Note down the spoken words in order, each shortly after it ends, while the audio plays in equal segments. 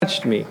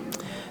touched me.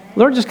 The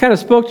Lord just kind of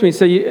spoke to me and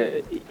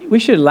said, we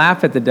should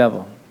laugh at the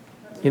devil.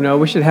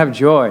 We should have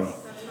joy.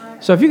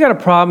 So if you got a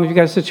problem, if you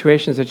got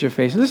situations that you're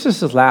facing, let's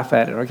just laugh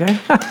at it, okay?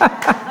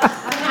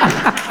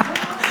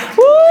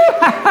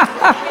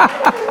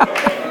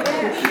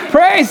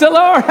 Praise the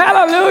Lord.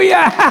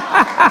 Hallelujah.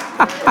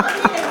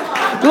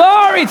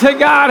 Glory to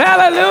God.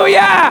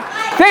 Hallelujah.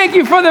 Thank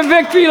you for the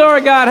victory,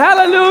 Lord God.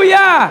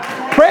 Hallelujah.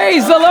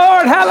 Praise the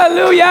Lord.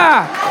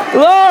 Hallelujah.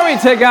 Glory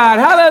to God.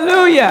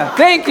 Hallelujah.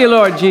 Thank you,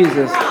 Lord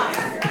Jesus.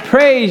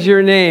 Praise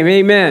your name.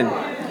 Amen.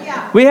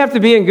 We have to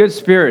be in good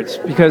spirits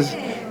because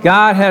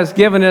God has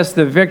given us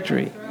the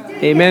victory.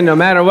 Amen. No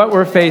matter what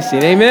we're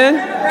facing. Amen.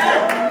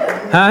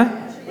 Huh?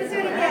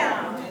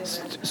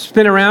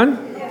 Spin around?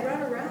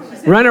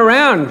 Run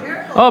around.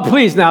 Oh,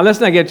 please now, let's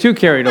not get too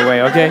carried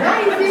away, okay?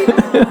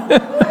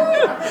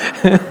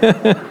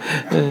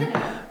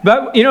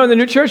 But, in the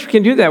new church, we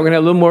can do that. We're going to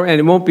have a little more, and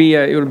it won't be,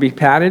 it'll be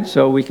padded,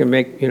 so we can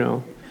make, we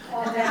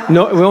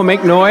won't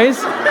make noise.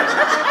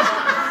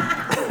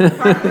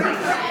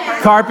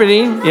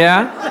 Carpeting,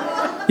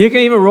 yeah. You can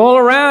even roll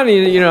around,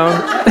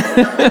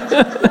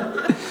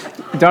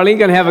 Darlene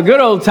going to have a good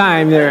old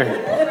time there.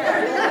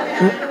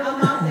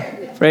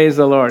 Praise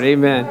the Lord.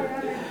 Amen.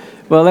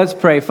 Well, let's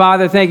pray.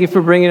 Father, thank you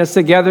for bringing us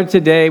together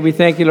today. We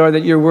thank you, Lord,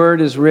 that your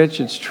word is rich,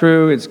 it's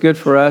true, it's good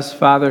for us,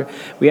 Father.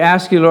 We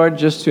ask you, Lord,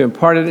 just to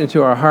impart it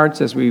into our hearts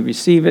as we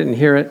receive it and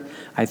hear it.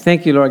 I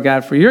thank you, Lord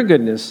God, for your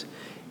goodness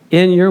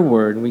in your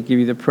word. We give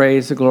you the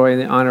praise, the glory,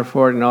 and the honor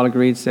for it, and all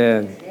agreed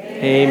said,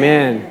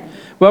 Amen.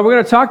 Well, we're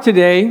going to talk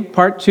today,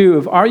 part 2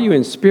 of Are You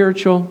in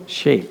Spiritual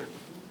Shape?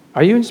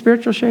 Are you in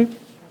spiritual shape?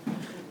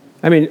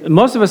 I mean,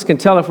 most of us can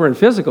tell if we're in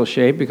physical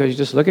shape because you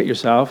just look at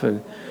yourself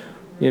and,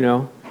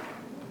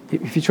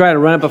 if you try to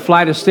run up a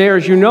flight of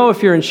stairs, you know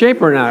if you're in shape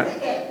or not.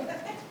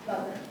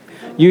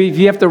 If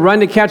you have to run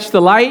to catch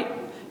the light,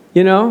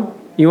 you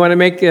want to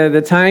make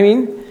the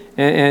timing,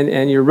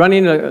 and you're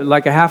running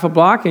like a half a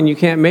block and you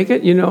can't make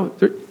it,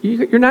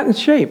 you're not in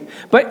shape.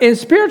 But in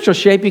spiritual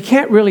shape, you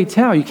can't really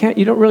tell. You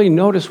don't really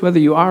notice whether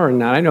you are or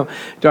not. I know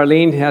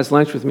Darlene has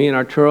lunch with me and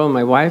Arturo and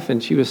my wife,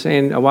 and she was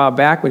saying a while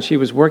back when she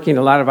was working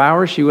a lot of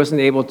hours, she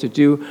wasn't able to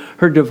do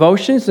her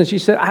devotions, and she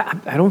said,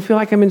 I don't feel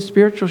like I'm in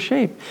spiritual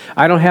shape.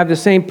 I don't have the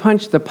same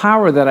punch, the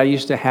power that I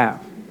used to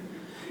have.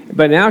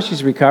 But now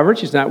she's recovered.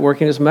 She's not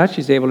working as much.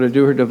 She's able to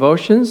do her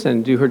devotions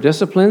and do her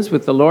disciplines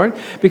with the Lord.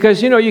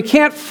 Because, you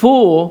can't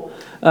fool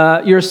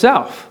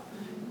yourself.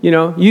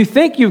 You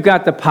think you've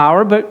got the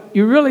power, but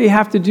you really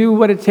have to do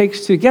what it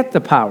takes to get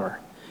the power.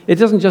 It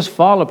doesn't just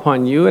fall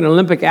upon you. An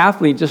Olympic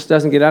athlete just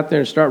doesn't get out there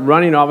and start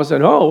running all of a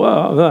sudden,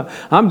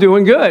 I'm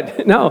doing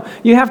good. No,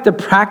 you have to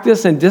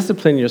practice and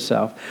discipline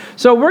yourself.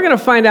 So we're going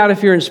to find out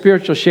if you're in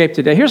spiritual shape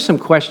today. Here's some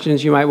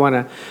questions you might want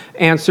to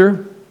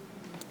answer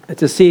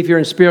to see if you're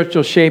in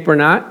spiritual shape or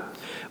not.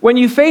 When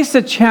you face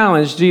a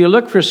challenge, do you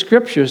look for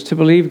scriptures to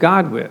believe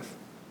God with?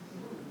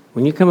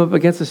 When you come up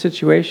against a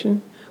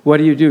situation, what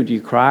do? Do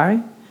you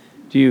cry?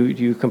 Do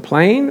you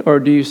complain? Or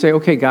do you say,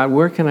 okay, God,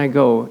 where can I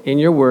go in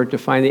your word to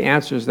find the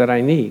answers that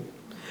I need?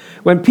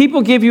 When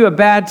people give you a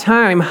bad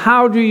time,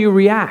 how do you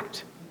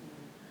react?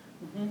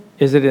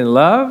 Is it in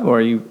love? Or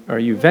are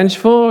you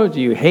vengeful?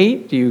 Do you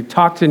hate? Do you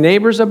talk to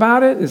neighbors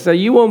about it and say,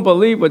 you won't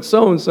believe what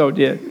so-and-so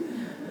did?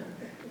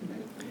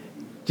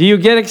 Do you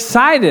get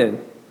excited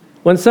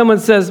when someone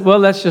says, well,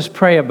 let's just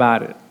pray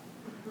about it?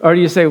 Or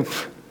do you say,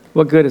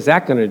 what good is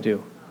that going to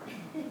do?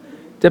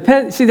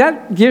 See,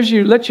 that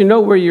lets you know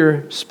where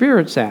your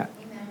spirit's at.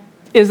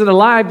 Is it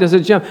alive? Does it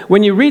jump?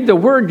 When you read the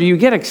word, do you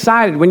get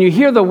excited? When you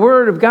hear the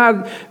word of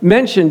God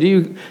mentioned, do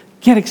you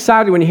get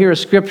excited when you hear a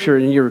scripture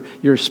and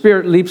your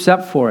spirit leaps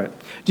up for it?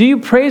 Do you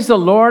praise the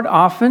Lord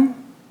often?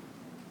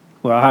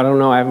 Well, I don't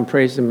know. I haven't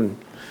praised him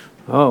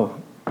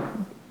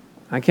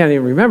I can't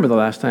even remember the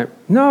last time.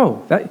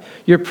 No,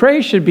 your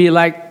praise should be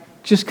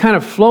like just kind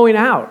of flowing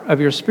out of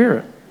your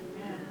spirit.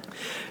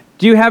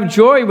 Do you have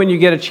joy when you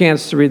get a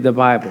chance to read the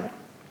Bible?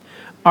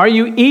 Are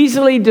you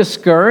easily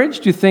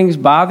discouraged? Do things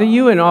bother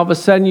you? And all of a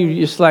sudden you're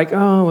just like,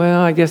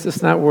 I guess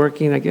it's not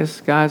working. I guess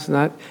God's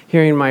not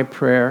hearing my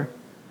prayer.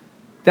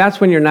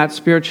 That's when you're not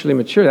spiritually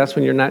mature. That's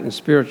when you're not in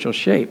spiritual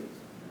shape,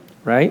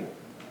 right?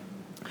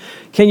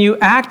 Can you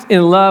act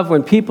in love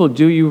when people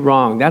do you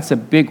wrong? That's a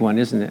big one,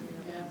 isn't it?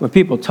 When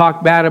people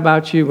talk bad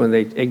about you, when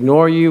they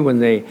ignore you, when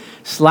they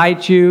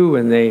slight you,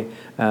 when they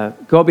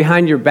go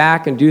behind your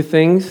back and do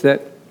things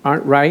that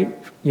aren't right,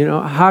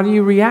 how do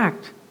you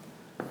react?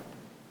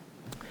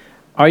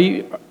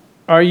 Do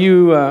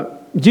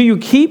you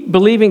keep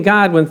believing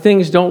God when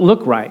things don't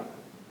look right?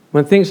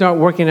 When things aren't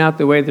working out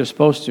the way they're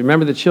supposed to?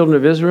 Remember the children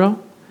of Israel?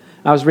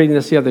 I was reading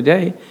this the other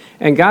day,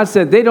 and God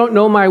said, they don't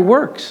know my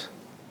works.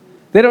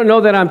 They don't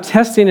know that I'm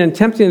testing and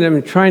tempting them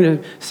and trying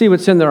to see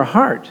what's in their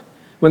heart.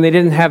 When they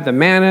didn't have the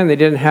manna and they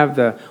didn't have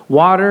the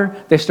water,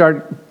 they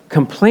started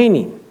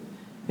complaining.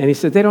 And he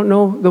said, they don't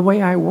know the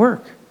way I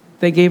work.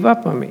 They gave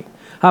up on me.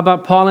 How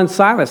about Paul and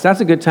Silas? That's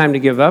a good time to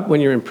give up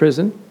when you're in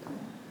prison.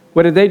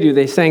 What did they do?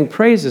 They sang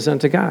praises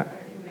unto God.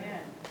 Amen.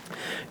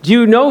 Do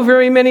you know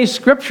very many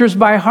scriptures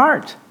by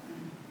heart?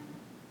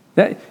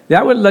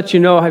 That would let you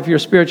know if you're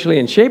spiritually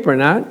in shape or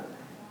not.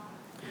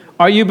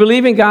 Are you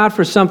believing God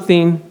for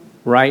something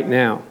right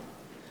now?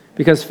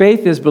 Because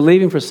faith is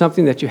believing for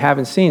something that you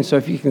haven't seen. So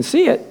if you can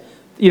see it,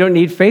 you don't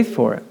need faith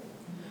for it.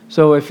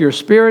 So if your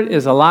spirit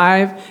is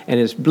alive and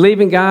is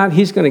believing God,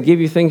 he's going to give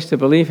you things to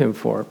believe him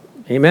for.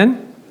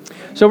 Amen?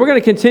 So we're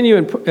going to continue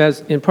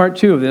in part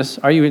 2 of this.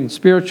 Are you in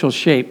spiritual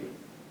shape?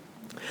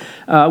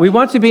 We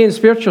want to be in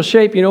spiritual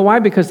shape. You know why?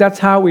 Because that's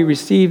how we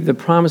receive the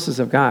promises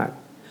of God.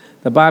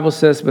 The Bible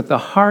says, with the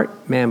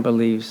heart man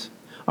believes.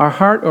 Our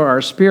heart or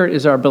our spirit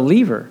is our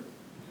believer.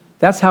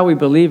 That's how we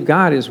believe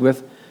God, is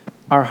with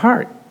our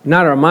heart.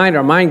 Not our mind.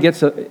 Our mind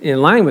gets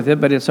in line with it,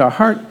 but it's our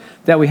heart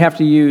that we have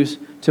to use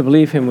to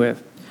believe him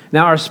with.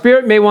 Now, our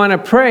spirit may want to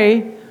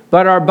pray,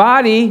 but our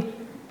body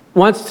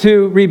wants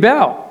to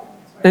rebel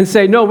and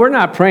say, no, we're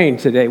not praying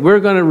today.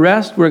 We're going to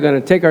rest, we're going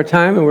to take our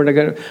time, and we're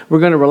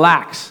going to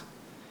relax.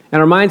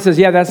 And our mind says,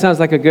 yeah, that sounds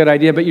like a good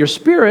idea, but your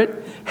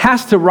spirit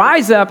has to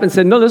rise up and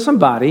say, no, listen,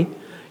 body,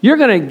 you're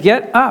going to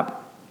get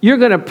up. You're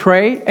going to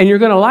pray, and you're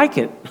going to like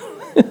it.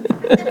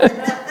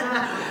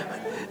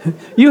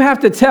 You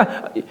have to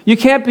tell. You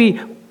can't be,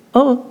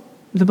 oh,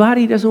 the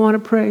body doesn't want to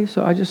pray,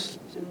 so I just...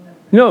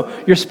 No,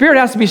 your spirit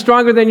has to be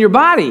stronger than your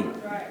body.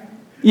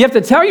 You have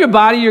to tell your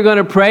body you're going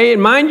to pray,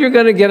 and mind you're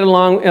going to get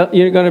along,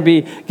 you're going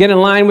to get in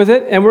line with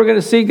it, and we're going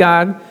to see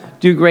God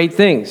do great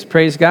things.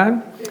 Praise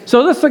God.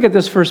 So let's look at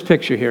this first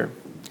picture here.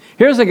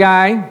 Here's a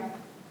guy.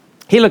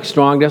 He looks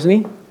strong, doesn't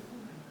he?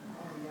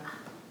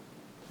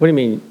 What do you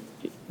mean?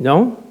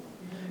 No?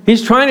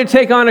 He's trying to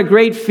take on a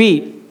great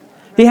feat.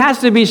 He has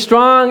to be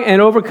strong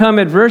and overcome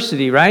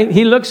adversity, right?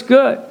 He looks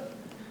good.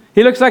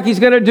 He looks like he's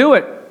going to do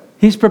it.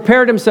 He's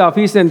prepared himself.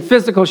 He's in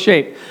physical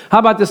shape. How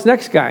about this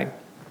next guy?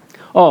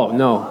 Oh,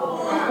 no.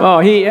 Oh,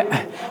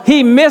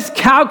 he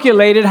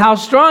miscalculated how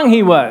strong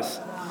he was.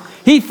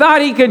 He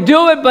thought he could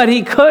do it, but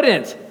he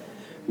couldn't.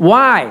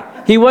 Why?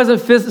 He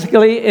wasn't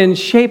physically in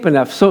shape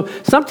enough. So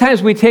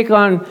sometimes we take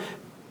on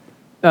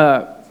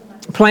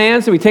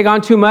plans, and we take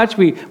on too much.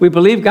 We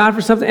believe God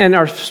for something, and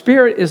our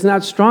spirit is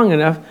not strong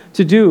enough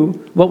to do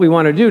what we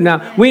want to do.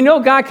 Now, we know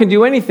God can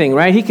do anything,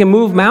 right? He can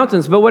move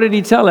mountains, but what did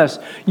he tell us?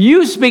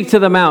 You speak to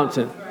the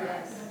mountain.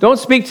 Don't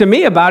speak to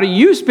me about it.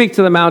 You speak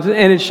to the mountain,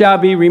 and it shall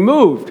be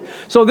removed.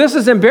 So this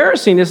is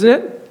embarrassing, isn't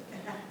it?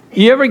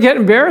 You ever get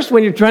embarrassed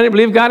when you're trying to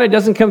believe God, it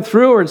doesn't come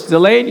through, or it's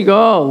delayed? You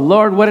go, oh,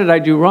 Lord, what did I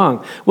do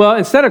wrong? Well,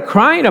 instead of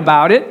crying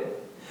about it,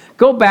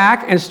 go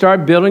back and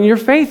start building your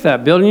faith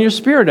up, building your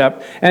spirit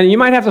up. And you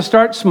might have to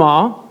start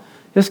small.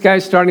 This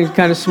guy's starting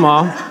kind of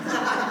small.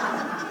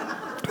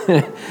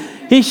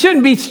 He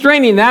shouldn't be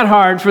straining that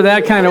hard for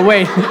that kind of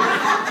weight.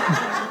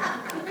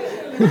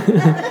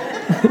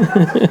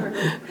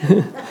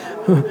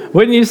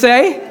 Wouldn't you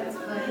say?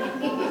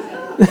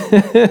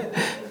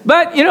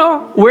 But,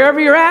 wherever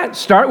you're at,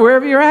 start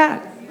wherever you're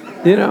at.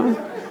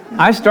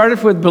 I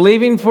started with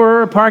believing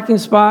for a parking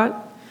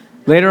spot.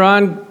 Later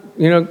on,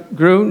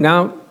 grew.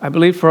 Now I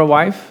believe for a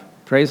wife.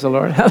 Praise the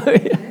Lord.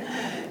 Hallelujah.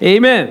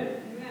 Amen.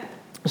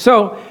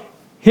 So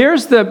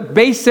here's the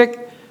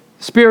basic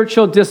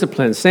spiritual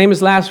disciplines. Same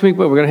as last week,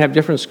 but we're going to have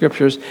different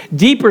scriptures.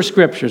 Deeper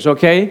scriptures,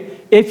 okay?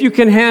 If you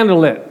can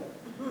handle it.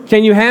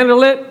 Can you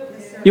handle it?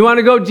 You want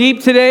to go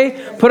deep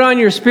today? Put on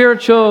your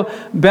spiritual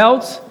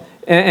belts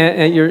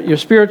and your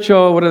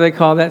spiritual, what do they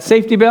call that?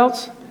 Safety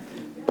belts?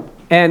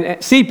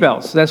 And seat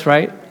belts, that's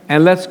right.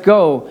 And let's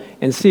go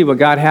and see what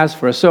God has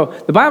for us. So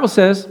the Bible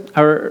says,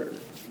 or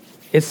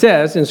it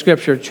says in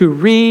Scripture, to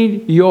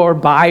read your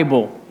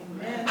Bible.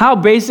 Amen. How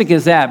basic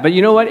is that? But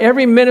you know what?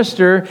 Every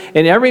minister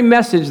in every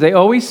message, they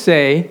always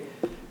say,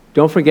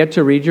 don't forget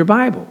to read your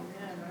Bible.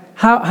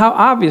 How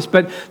obvious.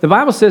 But the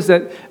Bible says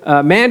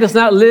that man does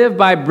not live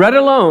by bread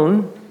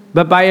alone,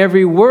 but by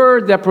every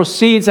word that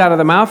proceeds out of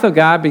the mouth of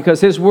God,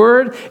 because his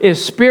word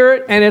is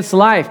spirit and it's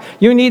life.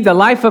 You need the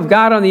life of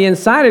God on the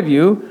inside of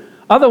you.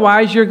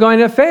 Otherwise, you're going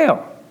to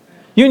fail.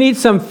 You need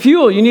some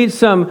fuel. You need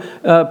some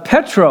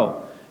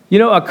petrol.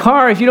 A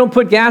car, if you don't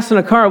put gas in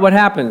a car, what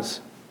happens?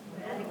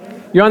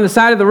 You're on the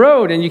side of the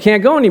road and you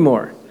can't go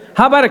anymore.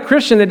 How about a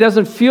Christian that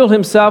doesn't fuel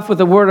himself with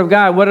the Word of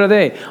God? What are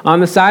they? On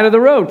the side of the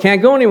road. Can't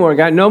go anymore.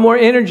 Got no more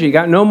energy.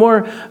 Got no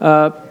more,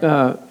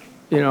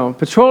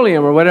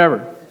 petroleum or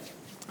whatever.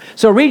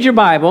 So read your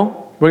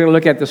Bible. We're going to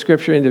look at the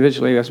Scripture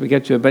individually as we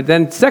get to it. But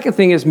then second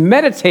thing is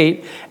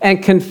meditate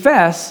and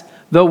confess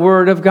the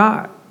Word of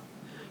God.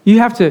 You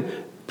have to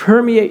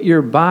permeate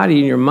your body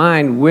and your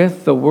mind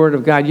with the Word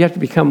of God. You have to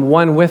become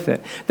one with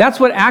it. That's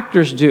what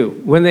actors do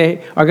when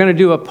they are going to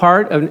do a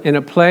part in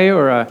a play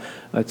or a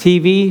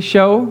TV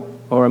show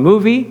or a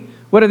movie.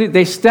 What do they?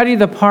 They study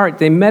the part.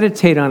 They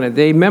meditate on it.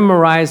 They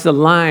memorize the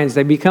lines.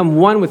 They become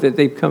one with it.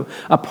 They become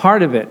a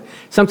part of it.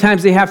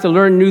 Sometimes they have to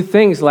learn new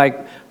things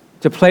like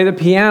to play the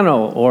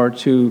piano or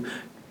to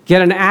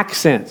get an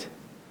accent.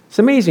 It's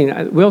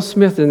amazing. Will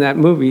Smith in that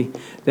movie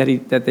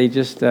that they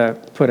just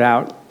put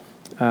out,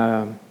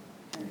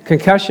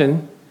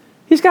 Concussion,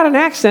 he's got an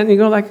accent, and you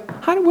go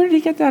like, where did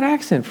he get that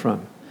accent from?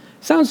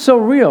 It sounds so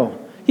real.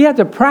 He had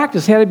to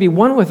practice. He had to be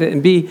one with it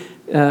and be,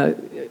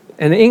 in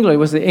English,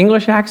 was it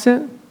English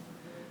accent?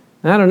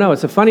 I don't know,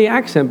 it's a funny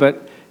accent,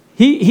 but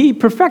he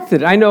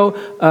perfected it. I know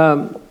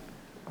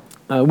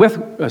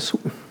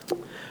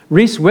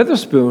Reese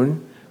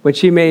Witherspoon, when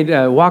she made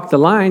Walk the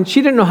Line,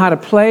 she didn't know how to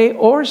play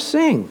or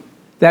sing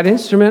that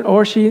instrument,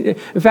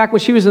 in fact, when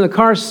she was in the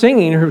car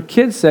singing, her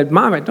kids said,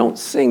 "Mama, don't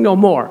sing no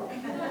more."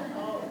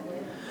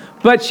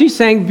 But she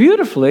sang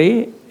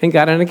beautifully and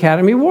got an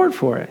Academy Award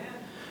for it.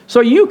 So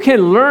you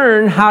can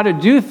learn how to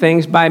do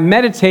things by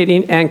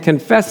meditating and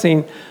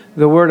confessing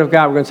the Word of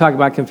God. We're going to talk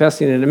about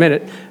confessing in a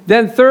minute.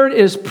 Then third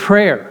is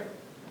prayer.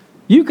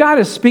 You got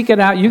to speak it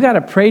out. You got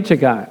to pray to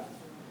God.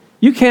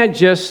 You can't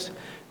just,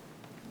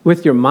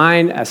 with your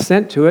mind,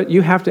 assent to it.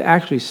 You have to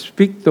actually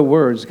speak the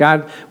words.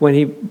 God, when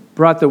he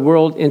brought the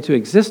world into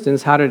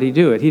existence, how did he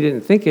do it? He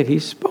didn't think it. He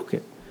spoke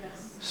it. Yes.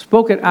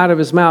 Spoke it out of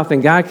his mouth,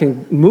 and God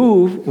can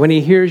move when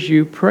he hears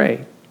you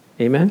pray.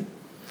 Amen?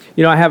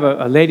 You know, I have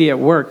a lady at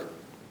work,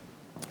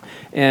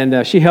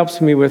 and she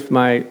helps me with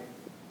my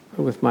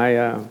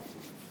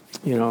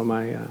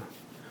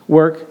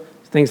work,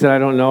 things that I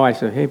don't know. I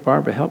said, "Hey,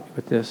 Barbara, help me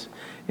with this."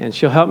 And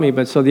she'll help me.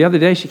 But so the other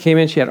day she came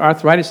in, she had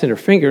arthritis in her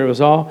finger. It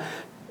was all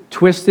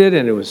twisted,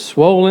 and it was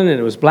swollen, and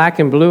it was black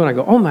and blue. And I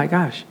go, "Oh, my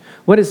gosh,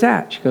 what is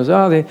that?" She goes,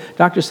 "Oh, the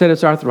doctor said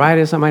it's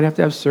arthritis. I might have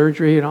to have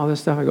surgery and all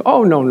this stuff." I go,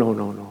 "Oh,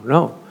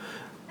 no.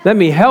 Let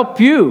me help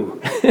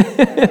you."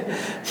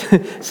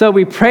 So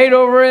we prayed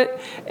over it,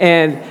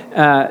 and,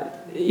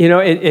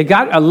 it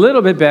got a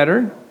little bit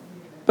better.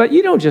 But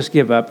you don't just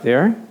give up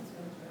there.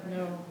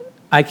 No.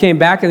 I came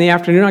back in the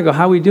afternoon. I go,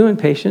 "How are we doing,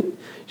 patient?"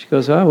 She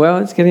goes, "Oh, well,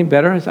 it's getting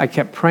better." I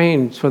kept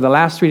praying. For the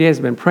last 3 days,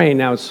 I've been praying.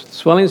 Now,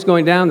 swelling is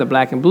going down. The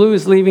black and blue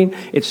is leaving.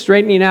 It's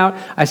straightening out.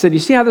 I said, "You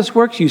see how this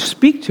works? You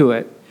speak to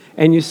it,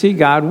 and you see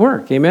God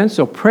work." Amen?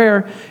 So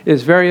prayer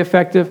is very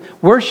effective.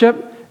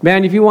 Worship,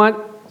 man, if you want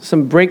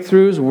some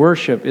breakthroughs,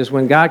 worship is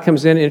when God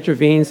comes in,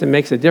 intervenes, and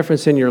makes a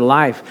difference in your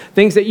life.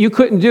 Things that you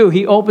couldn't do,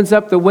 he opens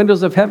up the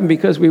windows of heaven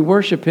because we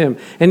worship him,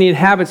 and he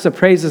inhabits the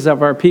praises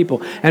of our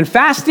people. And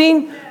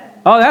fasting,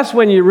 oh, that's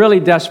when you're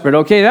really desperate,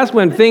 okay? That's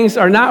when things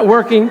are not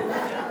working.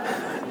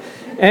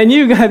 And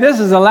this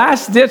is a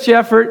last-ditch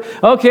effort.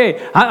 Okay,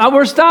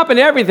 we're stopping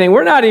everything.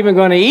 We're not even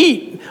going to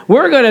eat.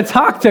 We're going to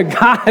talk to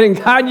God,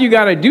 and God, you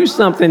got to do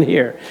something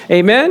here.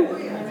 Amen?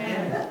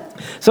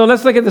 So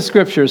let's look at the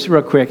scriptures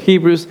real quick.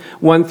 Hebrews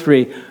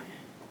 1:3.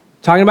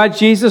 Talking about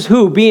Jesus,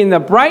 who, being the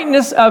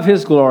brightness of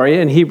his glory,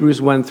 in Hebrews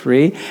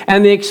 1:3,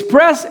 and the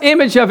express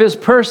image of his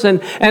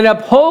person, and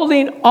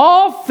upholding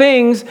all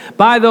things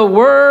by the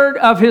word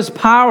of his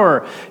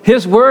power.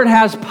 His word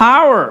has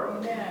power.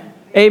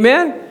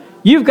 Amen?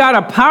 You've got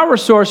a power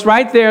source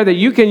right there that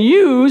you can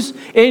use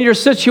in your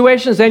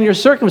situations and your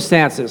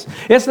circumstances.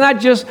 It's not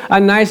just a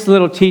nice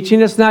little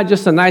teaching. It's not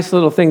just a nice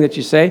little thing that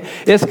you say.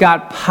 It's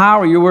got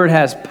power. Your word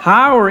has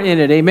power in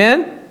it.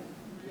 Amen?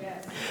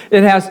 Yes.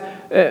 It has...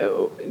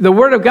 the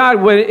Word of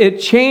God, when it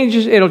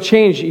changes, it'll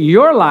change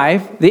your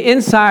life, the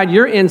inside,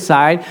 your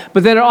inside,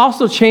 but then it'll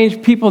also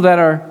change people that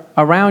are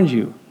around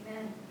you.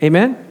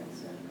 Amen?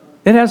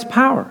 It has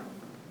power.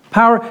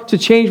 Power to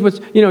change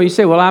what's, you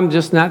say, "Well, I'm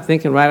just not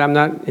thinking right. I'm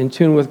not in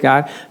tune with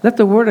God." Let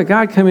the Word of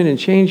God come in and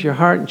change your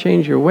heart and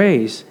change your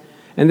ways.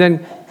 And then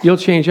you'll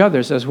change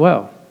others as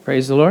well.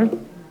 Praise the Lord.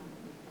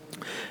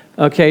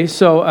 Okay,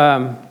 so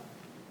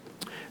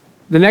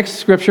the next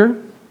scripture,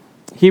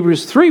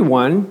 Hebrews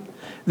 3:1.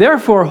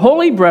 "Therefore,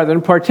 holy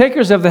brethren,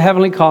 partakers of the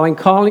heavenly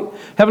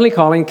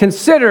calling,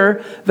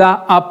 consider the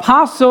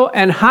apostle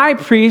and high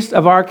priest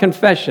of our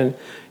confession,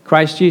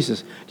 Christ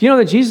Jesus." Do you know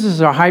that Jesus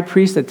is our high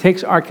priest that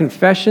takes our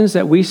confessions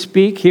that we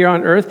speak here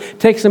on earth,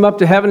 takes them up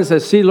to heaven and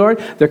says, "See, Lord,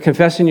 they're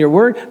confessing your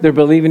word. They're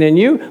believing in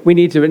you. We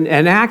need to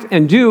enact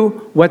and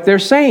do what they're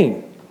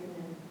saying."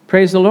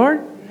 Praise the Lord.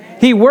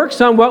 He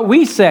works on what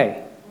we say.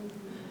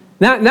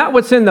 Not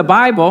what's in the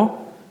Bible,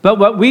 but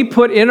what we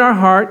put in our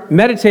heart,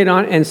 meditate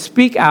on, and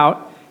speak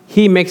out.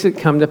 He makes it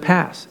come to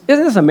pass.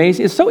 Isn't this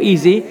amazing? It's so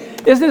easy.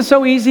 Isn't it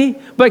so easy?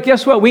 But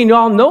guess what? We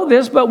all know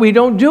this, but we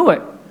don't do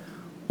it.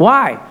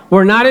 Why?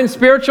 We're not in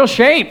spiritual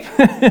shape.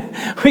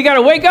 We got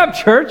to wake up,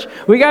 church.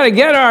 We got to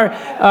get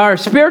our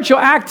spiritual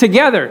act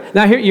together.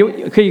 Now, here,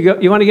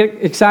 you want to get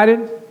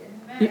excited?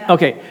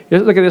 Okay,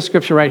 look at this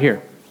scripture right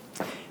here.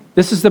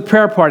 This is the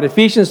prayer part.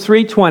 Ephesians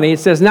 3:20. It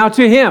says, "Now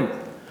to him,"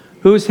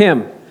 who's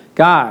him?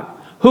 God,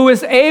 "who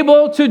is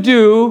able to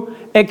do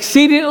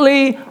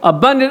exceedingly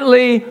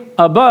abundantly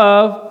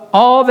above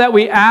all that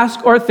we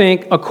ask or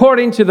think,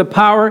 according to the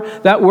power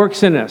that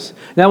works in us."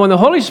 Now, when the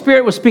Holy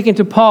Spirit was speaking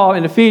to Paul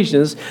in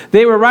Ephesians,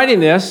 they were writing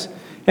this,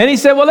 and he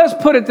said, "Well, let's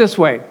put it this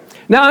way.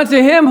 Now, unto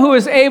him who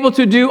is able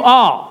to do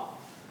all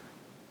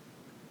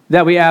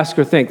that we ask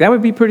or think." That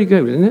would be pretty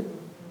good, wouldn't it?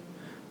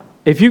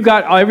 If you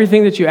got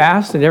everything that you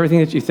asked and everything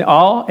that you think,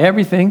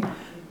 everything,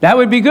 that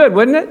would be good,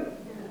 wouldn't it?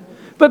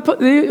 But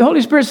the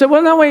Holy Spirit said,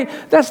 "Well, no, wait,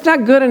 that's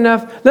not good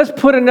enough. Let's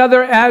put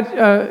another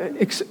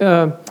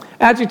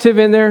adjective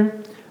in there.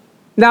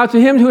 Now to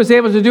him who is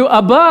able to do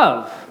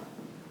above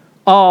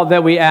all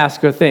that we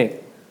ask or think."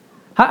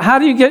 How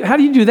do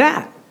you do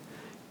that?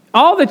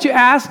 All that you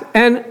ask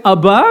and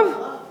above?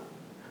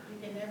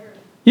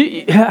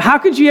 How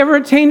could you ever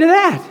attain to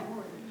that?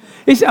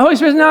 He said, Holy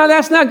Spirit, no,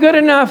 that's not good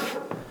enough.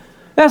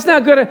 That's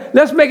not good.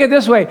 Let's make it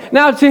this way.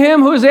 Now to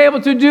him who is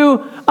able to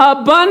do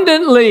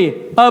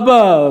abundantly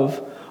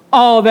above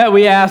all that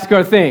we ask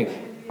or think.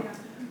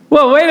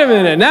 Well, wait a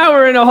minute. Now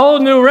we're in a whole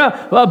new realm.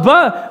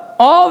 Above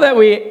all that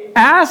we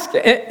ask,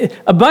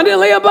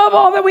 abundantly above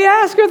all that we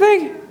ask or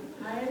think.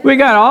 We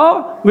got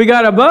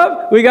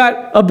above, we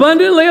got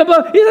abundantly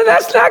above. He said,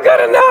 that's not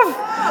good enough.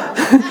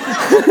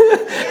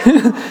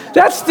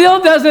 That still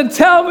doesn't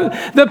tell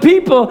the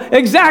people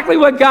exactly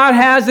what God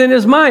has in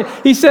his mind.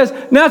 He says,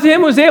 now to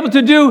him who is able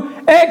to do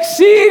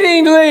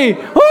exceedingly,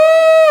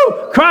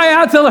 cry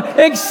out to the Lord,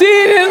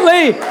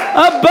 exceedingly,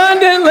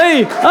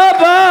 abundantly,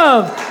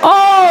 above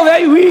all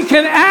that we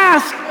can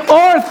ask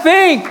or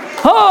think.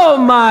 Oh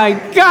my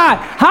God,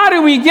 how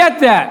do we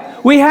get that?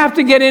 We have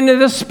to get into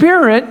the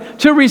Spirit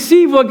to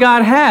receive what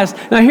God has.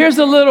 Now, here's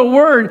a little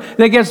word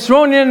that gets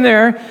thrown in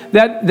there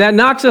that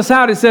knocks us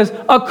out. It says,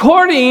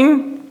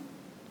 according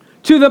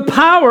to the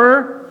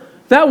power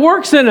that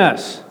works in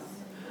us.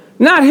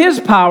 Not his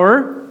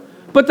power,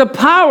 but the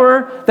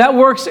power that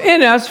works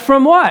in us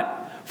from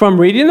what? From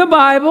reading the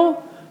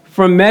Bible,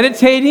 from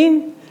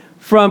meditating,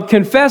 from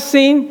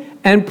confessing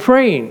and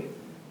praying.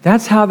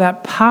 That's how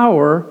that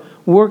power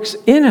works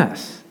in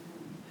us.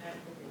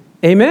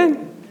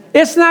 Amen?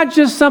 It's not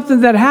just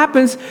something that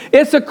happens.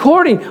 It's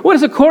according. What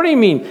does according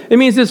mean? It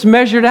means it's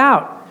measured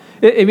out.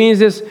 It means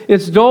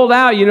it's doled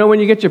out. You know, when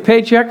you get your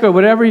paycheck or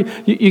whatever, you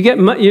get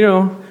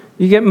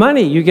you get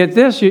money. You get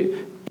this.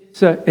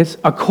 It's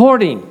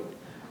according.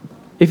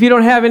 If you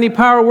don't have any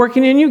power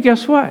working in you,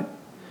 guess what?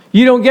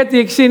 You don't get the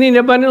exceeding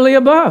abundantly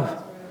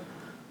above.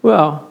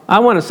 Well, I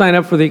want to sign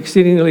up for the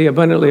exceedingly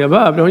abundantly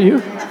above, don't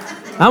you?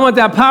 I want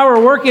that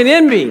power working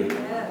in me.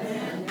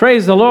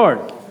 Praise the Lord.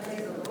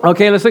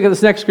 Okay, let's look at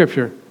this next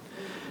scripture.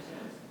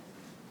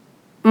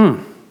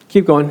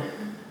 Keep going.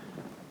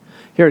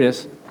 Here it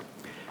is.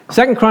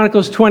 2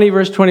 Chronicles 20,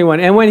 verse 21.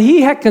 And when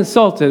he had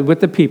consulted with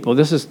the people,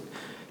 this is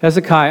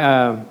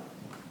Hezekiah,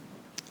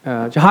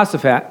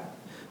 Jehoshaphat,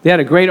 they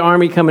had a great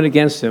army coming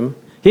against him.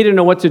 He didn't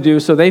know what to do,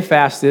 so they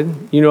fasted.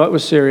 You know, it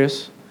was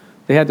serious.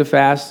 They had to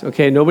fast.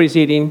 Okay, nobody's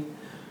eating.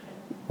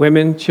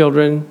 Women,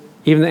 children,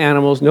 even the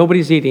animals,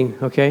 nobody's eating,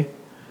 okay?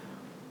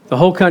 The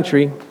whole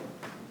country.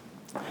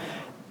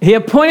 He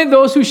appointed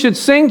those who should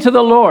sing to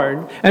the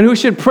Lord and who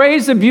should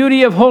praise the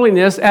beauty of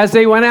holiness as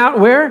they went out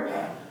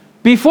where?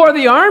 Before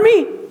the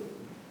army.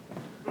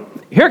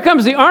 Here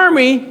comes the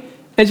army,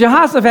 and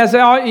Jehoshaphat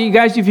said, oh, you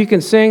guys, if you can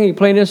sing, you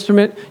play an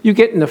instrument, you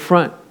get in the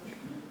front.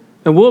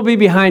 And we'll be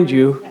behind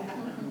you.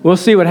 We'll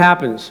see what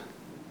happens.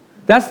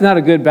 That's not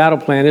a good battle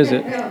plan, is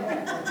it?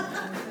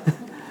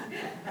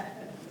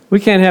 We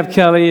can't have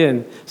Kelly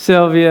and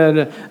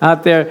Sylvia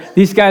out there.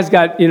 These guys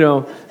got,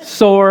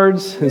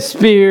 swords and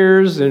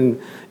spears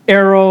and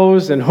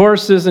arrows and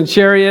horses and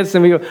chariots.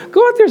 And we go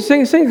out there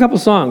and sing a couple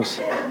songs.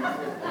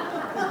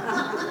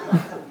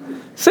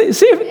 see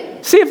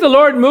if the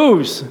Lord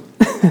moves.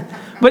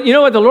 But you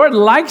know what? The Lord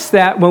likes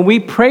that when we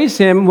praise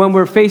him when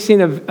we're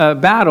facing a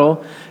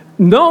battle,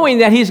 knowing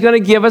that he's going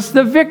to give us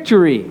the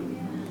victory.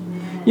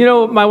 You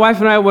know, my wife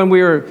and I, when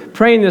we were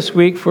praying this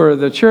week for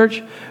the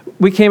church,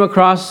 we came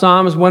across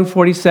Psalms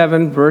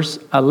 147, verse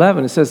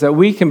 11. It says that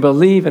we can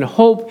believe and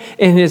hope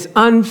in his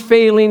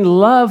unfailing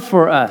love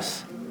for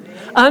us.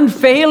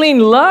 Unfailing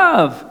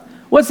love.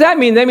 What's that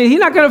mean? That means he's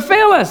not going to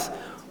fail us.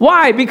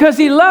 Why? Because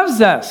he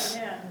loves us.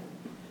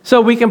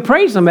 So we can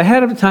praise him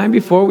ahead of time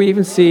before we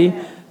even see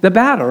the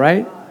battle,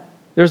 right?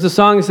 There's a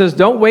song that says,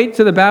 don't wait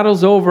till the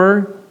battle's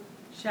over.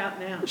 Shout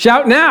now.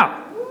 Shout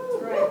now.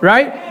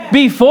 Right?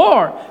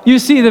 Before you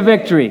see the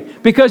victory.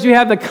 Because you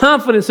have the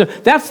confidence.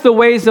 That's the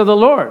ways of the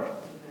Lord.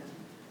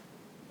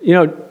 You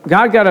know,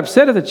 God got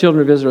upset at the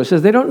children of Israel. He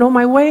says, they don't know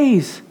my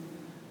ways.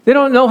 They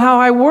don't know how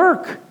I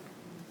work.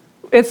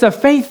 It's a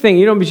faith thing.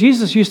 You know,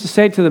 Jesus used to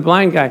say to the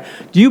blind guy,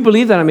 do you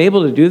believe that I'm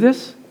able to do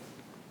this?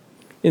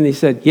 And he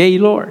said, yea,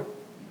 Lord.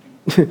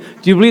 Do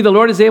you believe the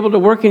Lord is able to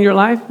work in your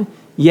life?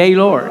 Yea,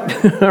 Lord.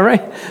 All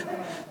right?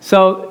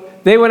 So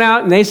they went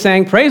out and they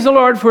sang, praise the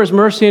Lord for his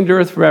mercy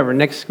endureth forever.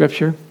 Next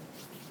scripture.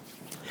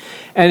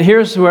 And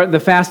here's where the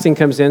fasting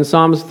comes in,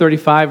 Psalms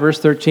 35, verse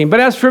 13. But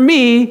as for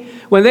me,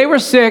 when they were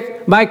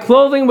sick, my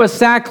clothing was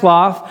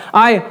sackcloth.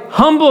 I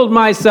humbled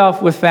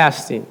myself with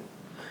fasting.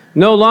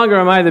 No longer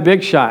am I the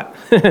big shot.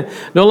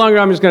 No longer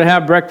I'm just going to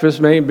have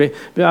breakfast, maybe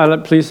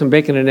please some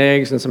bacon and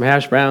eggs and some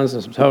hash browns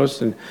and some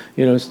toast and,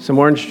 some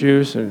orange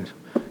juice and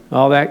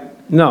all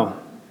that. No.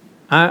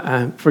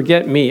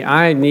 Forget me.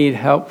 I need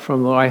help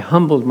from the Lord. I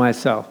humbled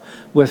myself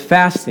with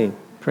fasting.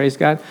 Praise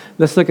God.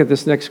 Let's look at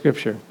this next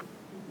scripture.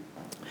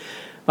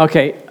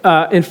 Okay,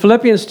 in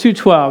Philippians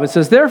 2:12, it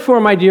says, therefore,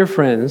 my dear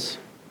friends,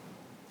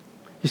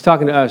 he's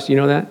talking to us, you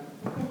know that?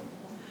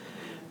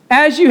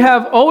 As you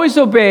have always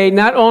obeyed,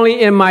 not only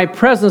in my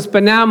presence,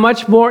 but now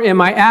much more in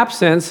my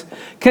absence,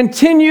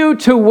 continue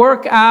to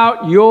work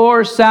out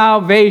your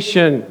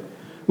salvation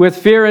with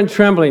fear and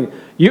trembling.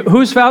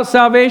 Who's found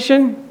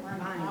salvation?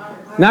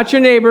 Not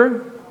your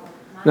neighbor,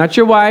 not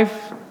your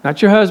wife,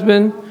 not your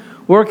husband.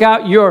 Work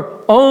out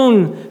your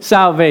own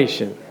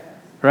salvation,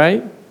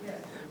 right?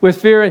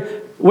 with fear.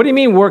 What do you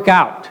mean work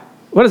out?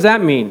 What does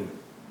that mean?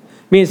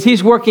 It means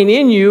he's working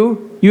in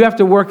you. You have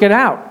to work it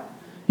out.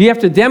 You have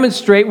to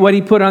demonstrate what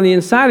he put on the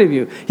inside of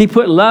you. He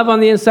put love on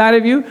the inside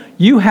of you.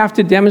 You have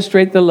to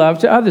demonstrate the love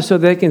to others so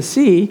they can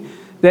see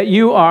that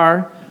you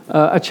are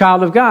a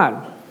child of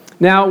God.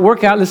 Now,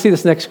 work out. Let's see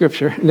this next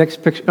scripture.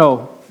 Next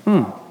picture.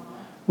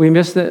 We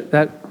missed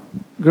that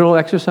girl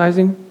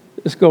exercising.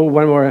 Let's go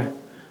one more.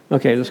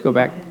 Okay, let's go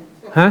back.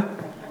 Huh?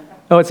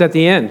 Oh, it's at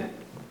the end.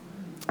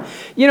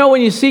 You know,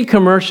 when you see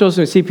commercials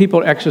and see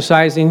people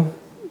exercising,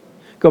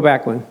 go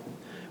back one.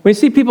 When you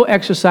see people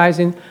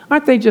exercising,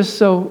 aren't they just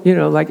so,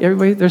 like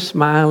everybody, they're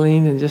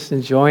smiling and just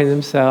enjoying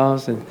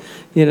themselves and,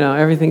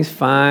 everything's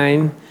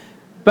fine.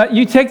 But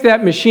you take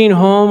that machine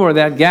home or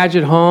that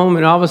gadget home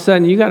and all of a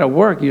sudden you got to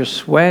work. You're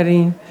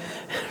sweating,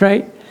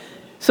 right?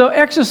 So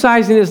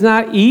exercising is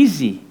not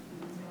easy.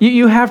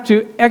 You have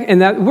to,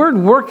 and that word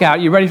workout,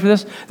 you ready for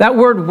this? That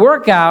word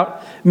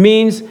workout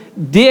means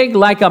dig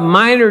like a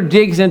miner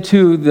digs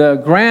into the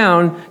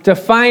ground to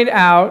find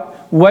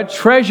out what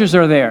treasures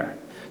are there.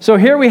 So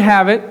here we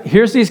have it.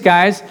 Here's these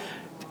guys.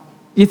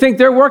 You think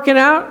they're working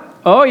out?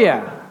 Oh,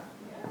 yeah.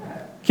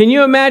 Can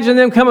you imagine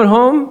them coming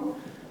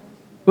home?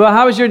 Well,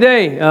 how was your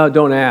day? Oh,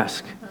 don't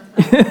ask.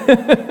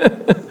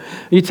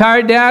 You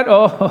tired, Dad?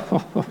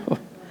 Oh.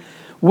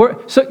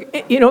 So,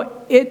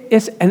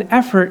 it's an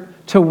effort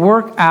to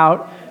work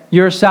out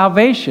your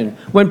salvation.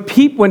 When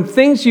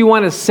things you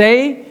want to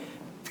say,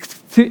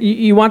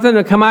 you want them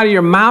to come out of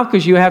your mouth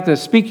because you have to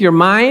speak your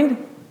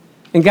mind,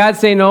 and God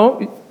say,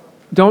 no,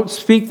 don't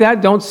speak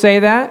that, don't say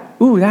that.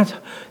 Ooh,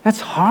 that's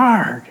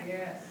hard.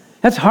 Yes.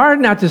 That's hard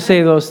not to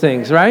say those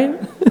things, right?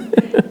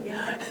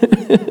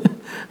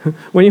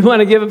 When you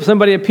want to give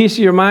somebody a piece of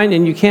your mind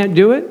and you can't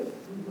do it,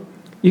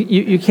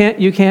 you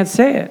can't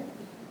say it.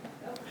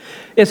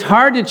 It's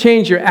hard to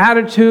change your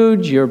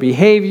attitude, your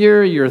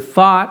behavior, your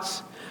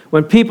thoughts.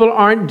 When people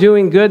aren't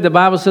doing good, the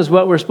Bible says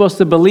what we're supposed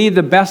to believe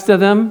the best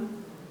of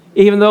them,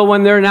 even though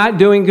when they're not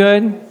doing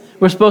good,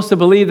 we're supposed to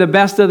believe the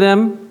best of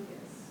them.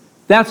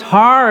 That's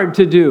hard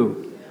to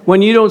do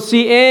when you don't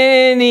see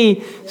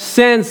any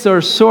sense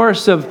or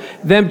source of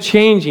them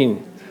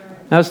changing.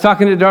 I was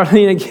talking to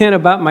Darlene again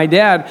about my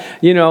dad,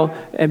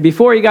 and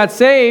before he got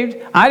saved,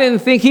 I didn't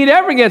think he'd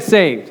ever get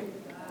saved.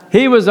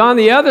 He was on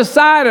the other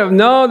side of,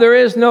 no, there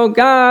is no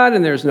God,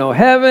 and there's no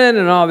heaven,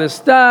 and all this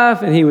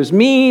stuff, and he was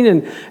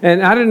mean,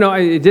 and I don't know,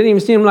 it didn't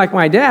even seem like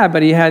my dad,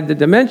 but he had the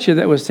dementia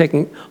that was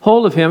taking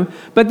hold of him.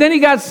 But then he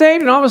got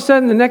saved, and all of a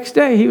sudden, the next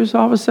day, he was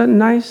all of a sudden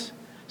nice,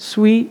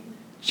 sweet,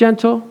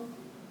 gentle.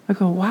 I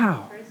go,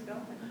 wow.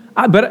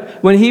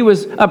 But when he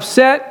was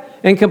upset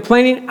and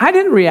complaining, I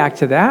didn't react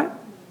to that.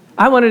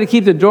 I wanted to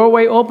keep the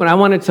doorway open. I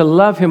wanted to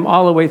love him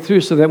all the way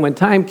through so that when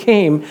time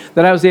came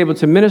that I was able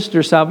to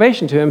minister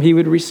salvation to him, he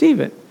would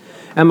receive it.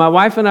 And my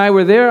wife and I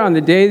were there on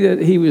the day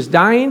that he was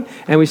dying,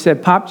 and we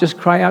said, Pop, just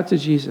cry out to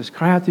Jesus.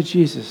 Cry out to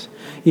Jesus.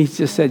 He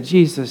just said,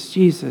 Jesus,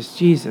 Jesus,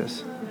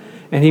 Jesus.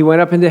 And he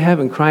went up into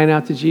heaven crying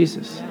out to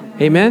Jesus.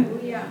 Amen?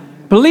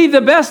 Believe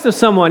the best of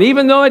someone,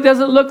 even though it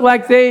doesn't look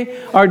like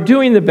they are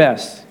doing the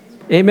best.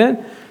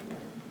 Amen?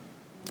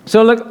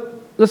 So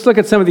let's look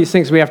at some of these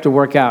things we have to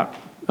work out.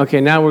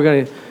 Okay, now we're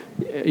going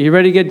to, you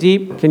ready to get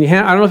deep? I don't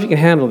know if you can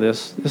handle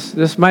this.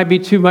 This might be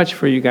too much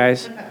for you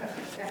guys.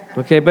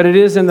 Okay, but it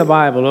is in the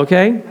Bible,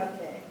 okay?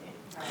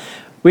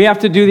 We have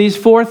to do these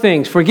 4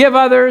 things. Forgive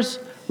others,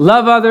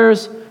 love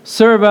others,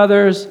 serve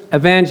others,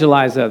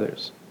 evangelize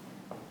others.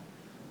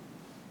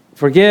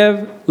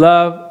 Forgive,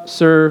 love,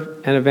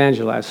 serve, and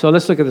evangelize. So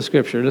let's look at the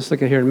scripture. Let's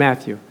look at here in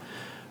Matthew.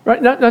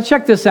 Right, now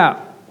check this out.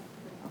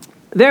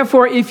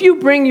 Therefore, if you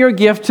bring your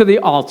gift to the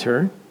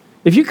altar,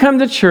 if you come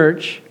to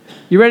church,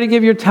 you're ready to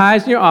give your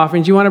tithes and your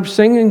offerings, you want to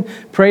sing and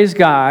praise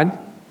God,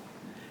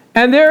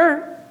 and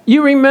there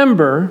you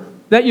remember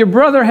that your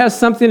brother has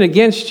something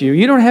against you.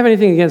 You don't have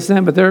anything against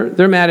them, but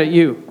they're mad at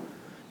you.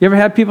 You ever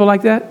had people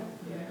like that?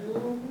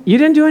 You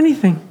didn't do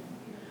anything.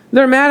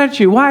 They're mad at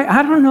you. Why?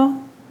 I don't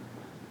know.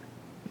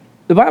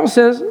 The Bible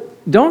says,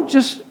 don't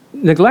just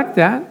neglect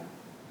that.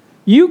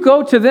 You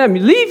go to them.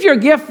 Leave your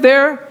gift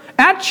there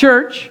at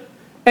church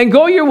and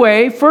go your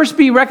way. First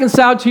be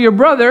reconciled to your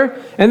brother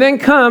and then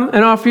come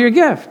and offer your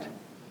gift.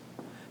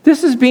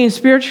 This is being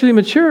spiritually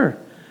mature,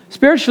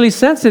 spiritually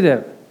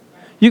sensitive.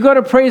 You go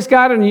to praise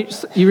God and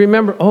you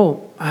remember,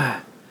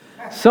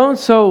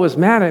 so-and-so was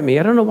mad at me.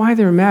 I don't know why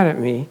they were mad at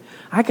me.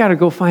 I got to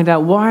go find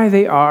out why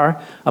they are.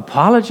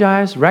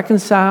 Apologize,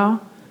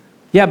 reconcile.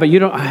 Yeah, but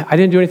I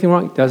didn't do anything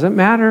wrong. It doesn't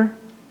matter.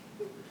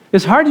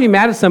 It's hard to be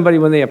mad at somebody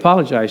when they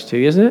apologize to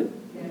you, isn't it?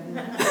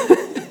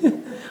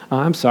 Oh,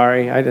 I'm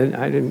sorry. I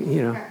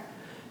didn't.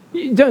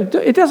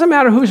 It doesn't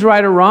matter who's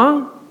right or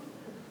wrong.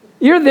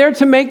 You're there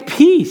to make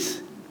peace.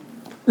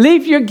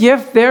 Leave your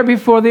gift there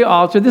before the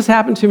altar. This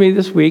happened to me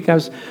this week. I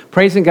was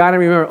praising God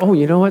and remember,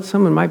 you know what?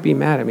 Someone might be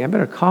mad at me. I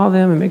better call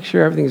them and make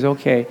sure everything's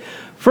okay.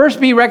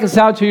 First be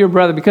reconciled to your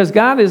brother because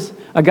God is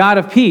a God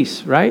of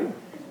peace, right?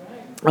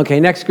 Okay,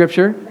 next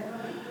scripture.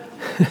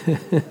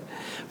 1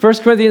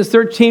 Corinthians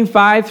 13,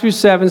 5 through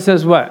 7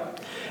 says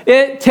what?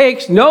 It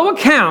takes no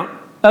account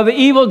of the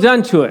evil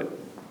done to it.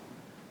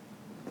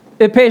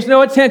 It pays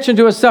no attention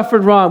to a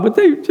suffered wrong, but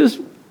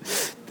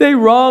they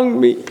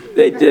wronged me.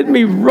 They did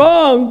me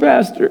wrong,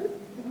 Pastor.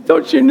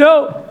 Don't you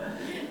know?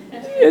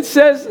 It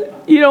says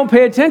you don't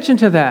pay attention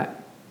to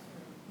that.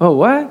 Oh,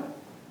 what?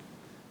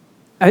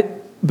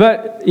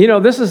 But,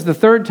 this is the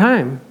third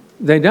time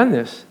they've done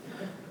this.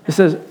 It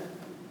says,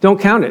 don't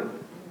count it.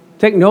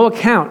 Take no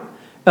account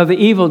of the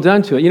evil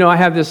done to it. I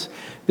have this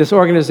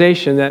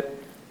organization that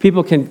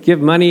people can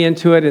give money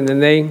into it, and then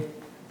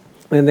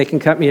they can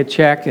cut me a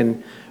check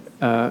and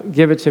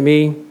give it to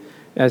me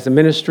as a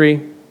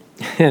ministry.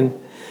 And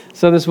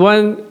so this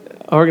one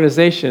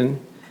organization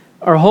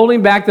are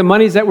holding back the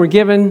monies that were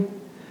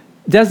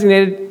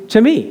designated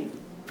to me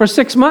for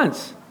 6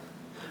 months.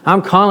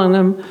 I'm calling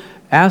them,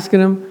 asking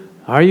them,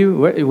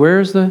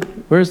 where's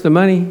the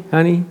money,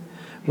 honey?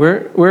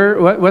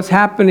 What's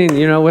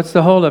happening? What's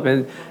the holdup?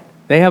 And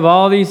they have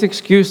all these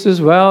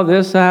excuses. Well,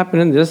 this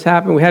happened and this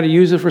happened. We had to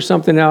use it for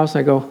something else.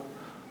 I go,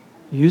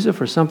 use it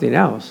for something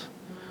else?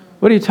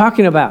 What are you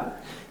talking about?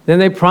 Then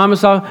they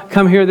promise I'll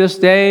come here this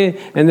day,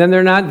 and then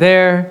they're not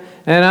there,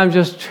 and I'm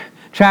just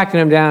tracking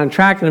them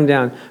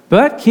down.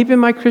 But keeping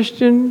my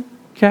Christian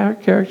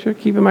character,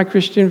 keeping my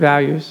Christian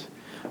values,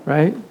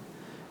 right?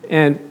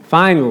 And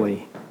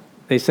finally,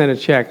 they sent a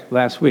check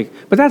last week.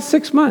 But that's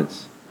 6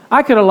 months.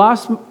 I could have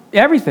lost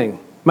everything,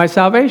 my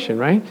salvation,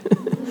 right?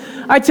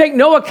 I take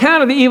no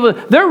account of the evil.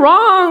 They're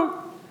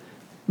wrong,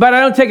 but I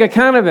don't take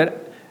account of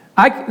it.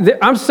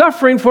 I'm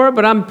suffering for it,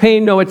 but I'm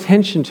paying no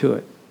attention to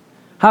it.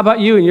 How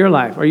about you in your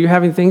life? Are you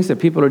having things that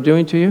people are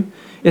doing to you?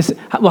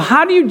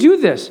 How do you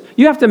do this?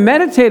 You have to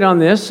meditate on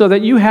this so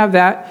that you have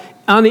that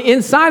on the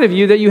inside of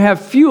you, that you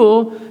have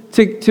fuel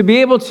to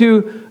be able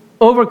to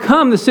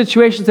overcome the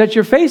situations that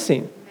you're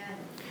facing.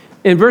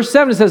 In verse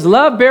 7, it says,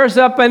 love bears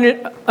up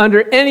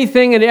under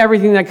anything and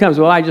everything that comes.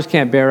 Well, I just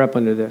can't bear up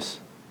under this.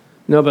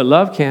 No, but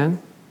love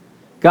can.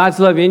 God's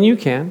love in you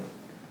can,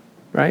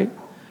 right?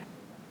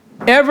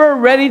 Ever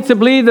ready to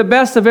believe the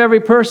best of every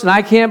person.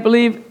 I can't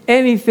believe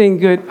anything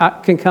good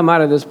can come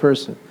out of this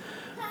person.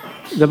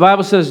 The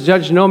Bible says,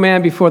 judge no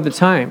man before the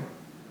time,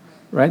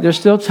 right? There's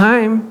still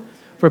time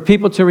for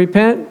people to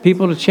repent,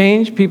 people to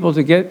change, people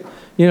to get,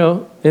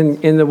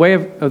 in the way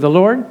of the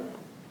Lord.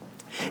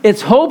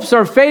 Its hopes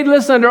are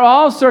fadeless under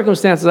all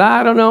circumstances.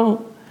 I don't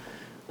know.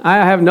 I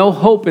have no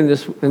hope in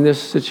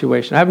this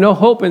situation. I have no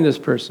hope in this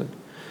person.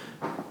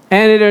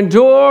 And it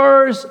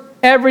endures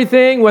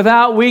everything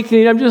without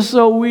weakening. I'm just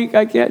so weak,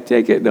 I can't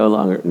take it no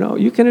longer. No,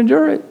 you can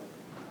endure it.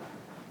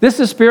 This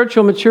is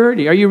spiritual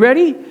maturity. Are you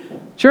ready,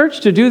 church,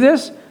 to do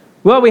this?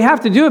 Well, we have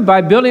to do it by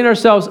building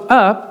ourselves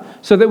up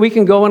so that we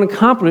can go and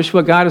accomplish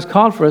what God has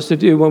called for us to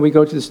do when we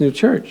go to this new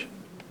church.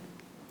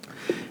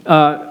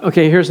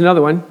 Okay, here's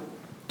another one.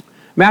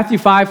 Matthew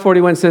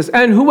 5:41 says,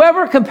 and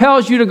whoever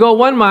compels you to go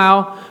 1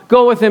 mile,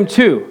 go with him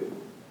 2.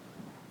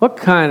 What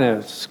kind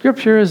of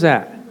scripture is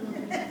that?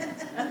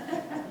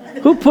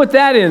 Who put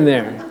that in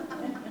there?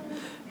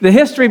 The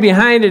history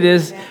behind it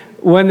is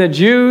when the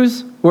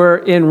Jews were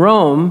in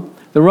Rome,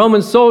 the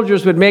Roman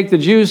soldiers would make the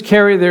Jews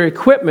carry their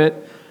equipment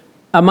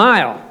a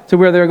mile to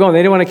where they were going. They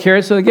didn't want to carry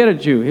it, so they get a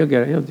Jew. He'll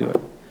get it. He'll do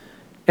it.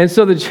 And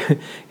so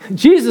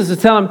Jesus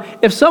is telling them,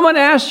 if someone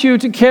asks you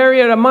to carry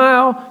it a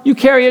mile, you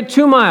carry it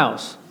 2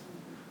 miles.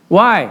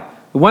 Why?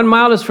 1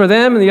 mile is for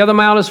them and the other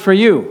mile is for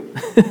you.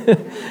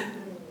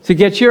 To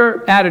get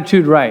your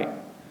attitude right.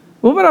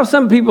 Well, what if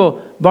some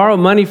people borrow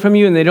money from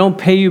you and they don't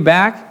pay you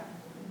back?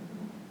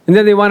 And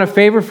then they want a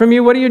favor from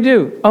you? What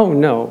do? Oh,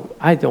 no,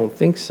 I don't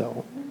think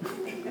so.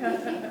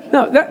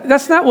 No,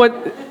 that's not what...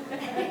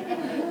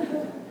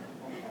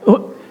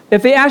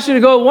 If they ask you to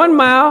go 1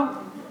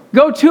 mile,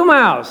 go 2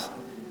 miles.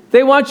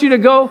 They want you to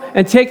go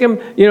and take them,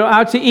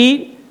 out to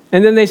eat,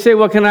 and then they say,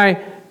 well, can I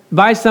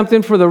buy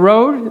something for the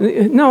road?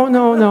 No,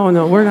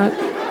 we're not.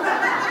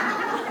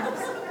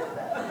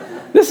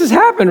 This has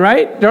happened,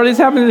 right? Darlene's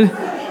happened.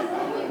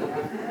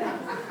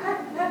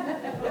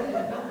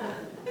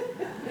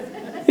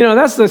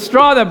 That's the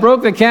straw that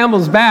broke the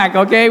camel's back,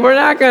 okay? We're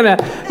not gonna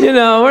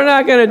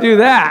do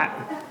that.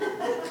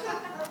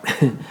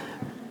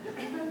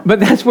 But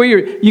that's where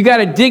you got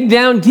to dig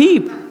down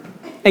deep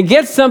and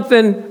get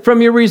something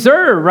from your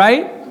reserve,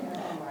 right?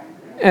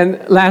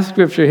 And last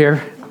scripture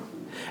here,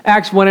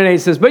 Acts 1:8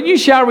 says, but you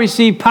shall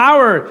receive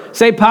power.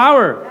 Say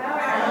power.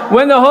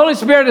 When the Holy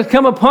Spirit has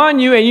come upon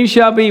you, and you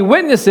shall be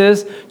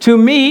witnesses to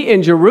me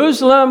in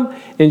Jerusalem,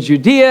 in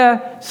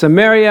Judea,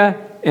 Samaria,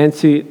 and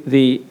to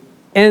the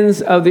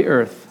ends of the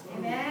earth.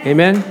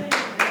 Amen.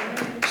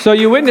 So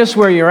you witness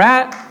where you're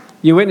at,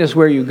 you witness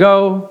where you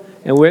go,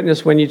 and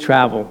witness when you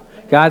travel.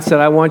 God said,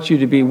 I want you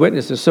to be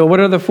witnesses. So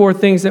what are the 4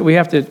 things that we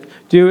have to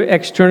do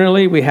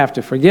externally? We have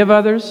to forgive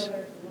others.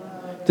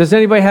 Does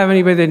anybody have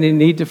anybody that they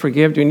need to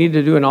forgive? Do we need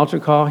to do an altar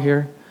call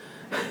here?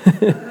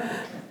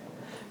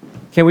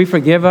 Can we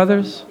forgive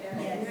others?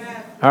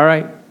 Yes. All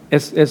right.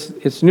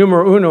 It's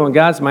numero uno in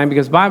God's mind,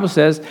 because the Bible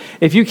says,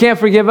 if you can't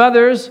forgive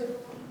others,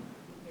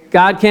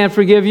 God can't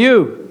forgive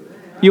you.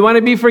 You want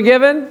to be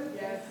forgiven?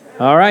 Yes.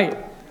 All right.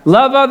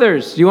 Love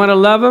others. You want to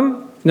love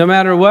them? No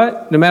matter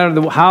what, no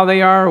matter how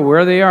they are,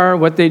 where they are,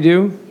 what they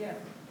do.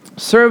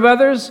 Serve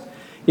others.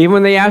 Even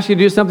when they ask you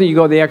to do something, you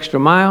go the extra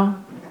mile.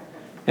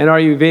 And are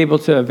you able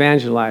to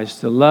evangelize,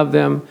 to love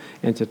them,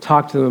 and to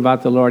talk to them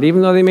about the Lord?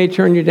 Even though they may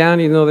turn you down,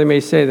 even though they may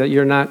say that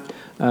you're not,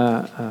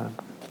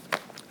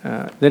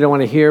 they don't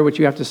want to hear what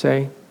you have to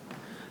say.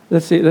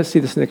 Let's see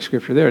this next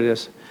scripture. There it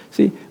is.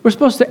 See, we're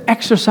supposed to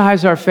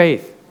exercise our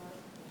faith.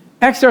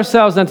 Exercise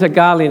ourselves unto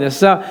godliness.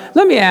 So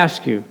let me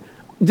ask you,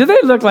 do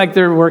they look like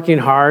they're working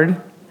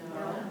hard?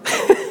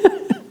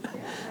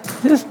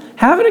 Just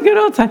having a good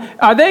old time.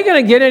 Are they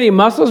going to get any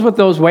muscles with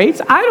those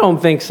weights? I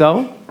don't think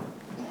so.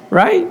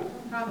 Right?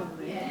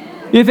 Probably.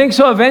 You think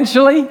so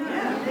eventually?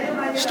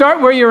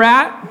 Start where you're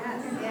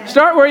at.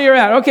 Start where you're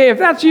at. Okay, if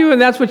that's you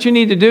and that's what you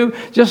need to do,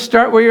 just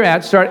start where you're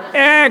at. Start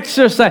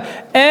exercising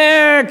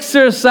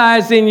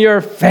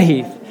your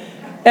faith.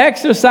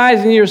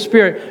 Exercising your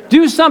spirit.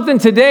 Do something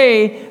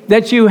today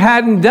that you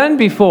hadn't done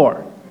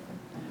before.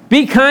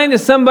 Be kind to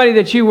somebody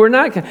that you were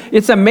not.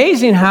 It's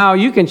amazing how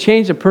you can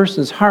change a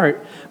person's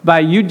heart by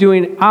you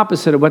doing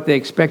opposite of what they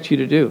expect you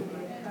to do.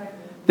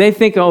 They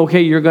think,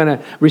 okay, you're going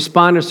to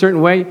respond a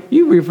certain way.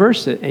 You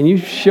reverse it, and you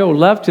show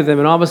love to them,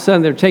 and all of a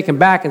sudden they're taken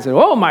back and say,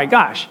 oh, my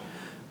gosh,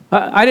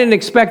 I didn't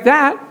expect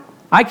that.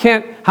 How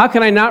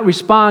can I not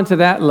respond to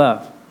that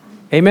love?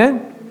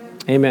 Amen?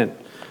 Amen.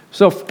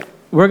 So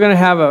we're going to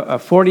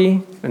have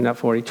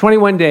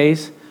 21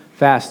 days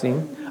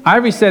fasting.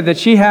 Ivory said that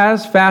she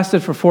has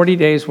fasted for 40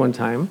 days one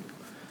time.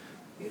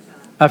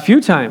 A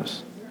few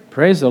times.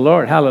 Praise the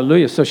Lord.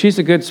 Hallelujah. So she's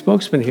a good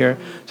spokesman here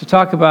to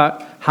talk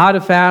about how to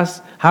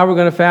fast, how we're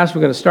going to fast.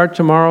 We're going to start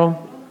tomorrow,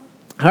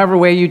 however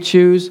way you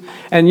choose.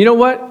 And you know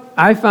what?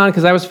 I found,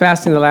 because I was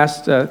fasting the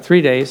last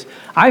 3 days,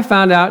 I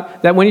found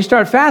out that when you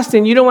start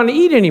fasting, you don't want to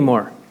eat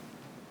anymore.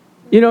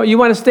 You know, you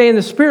want to stay in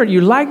the Spirit.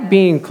 You like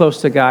being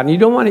close to God, and you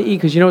don't want to eat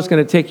because you know it's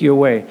going to take you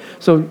away.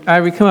 So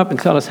Ivory, come up and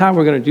tell us how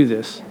we're going to do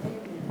this.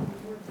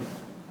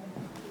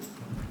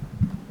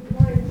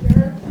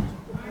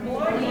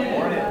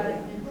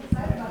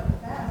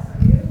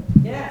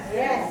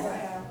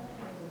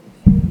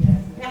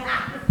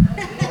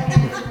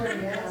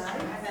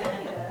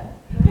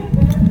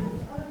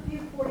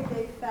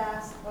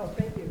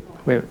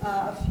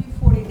 A few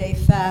 40-day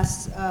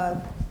fasts,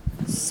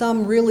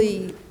 some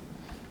really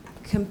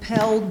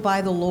compelled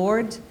by the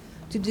Lord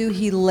to do.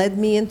 He led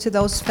me into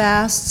those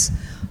fasts.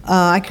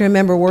 I can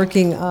remember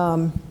working,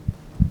 when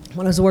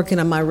I was working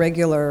on my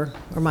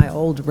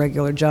old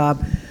regular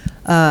job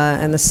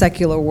in the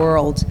secular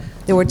world,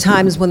 there were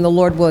times when the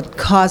Lord would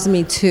cause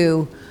me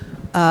to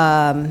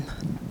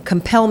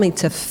compel me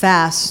to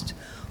fast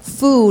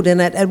food.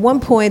 And at one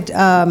point,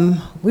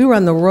 we were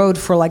on the road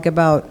for like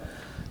about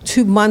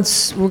 2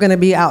 months. We're going to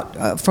be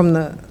out from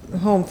the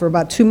home for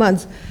about 2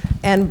 months.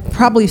 And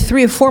probably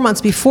 3 or 4 months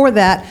before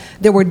that,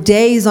 there were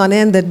days on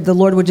end that the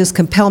Lord would just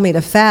compel me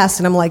to fast.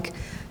 And I'm like,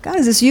 God,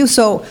 is this you?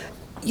 So,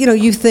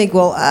 you think,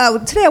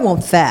 well, today I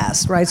won't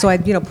fast, right? So I,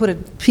 put a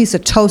piece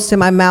of toast in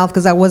my mouth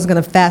because I wasn't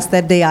going to fast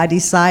that day, I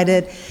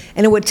decided.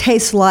 And it would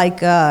taste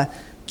like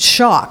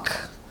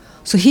chalk.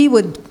 So he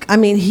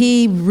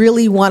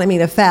really wanted me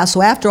to fast.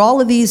 So after all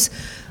of these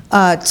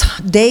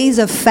days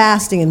of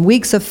fasting and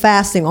weeks of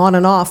fasting on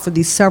and off for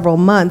these several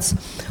months,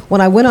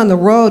 when I went on the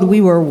road, we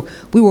were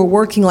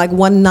working like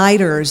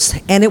one-nighters,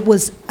 and it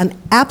was an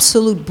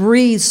absolute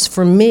breeze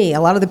for me.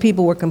 A lot of the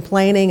people were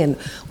complaining and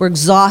were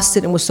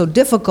exhausted and was so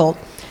difficult.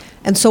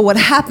 And so what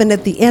happened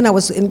at the end, I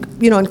was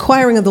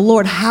inquiring of the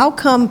Lord, how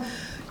come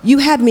you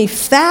had me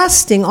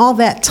fasting all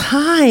that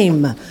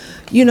time?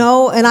 And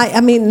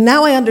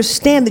now I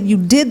understand that you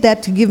did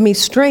that to give me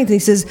strength. And he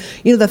says,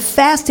 the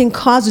fasting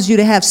causes you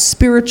to have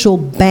spiritual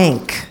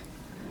bank.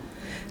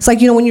 It's like,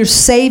 when you're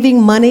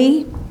saving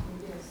money,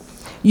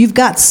 you've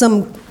got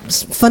some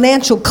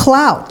financial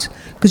clout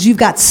because you've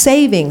got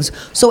savings.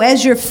 So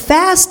as you're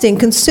fasting,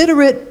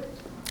 consider it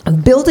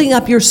building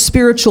up your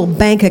spiritual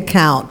bank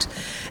account.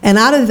 And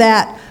out of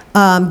that,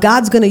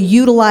 God's going to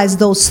utilize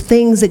those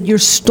things that you're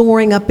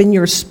storing up in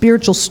your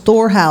spiritual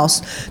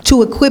storehouse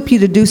to equip you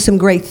to do some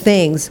great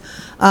things.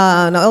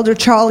 Now, Elder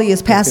Charlie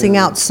is passing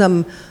out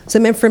some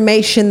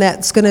information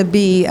that's going to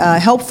be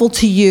helpful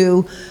to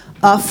you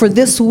for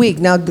this week.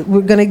 Now,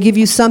 we're going to give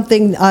you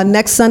something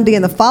next Sunday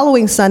and the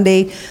following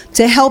Sunday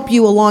to help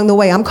you along the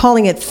way. I'm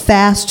calling it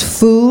fast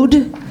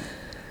food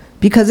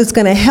because it's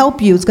going to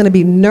help you. It's going to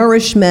be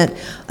nourishment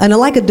and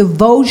like a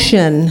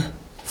devotion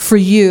for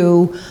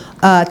you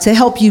to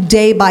help you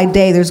day by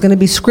day. There's going to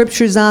be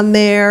scriptures on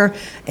there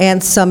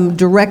and some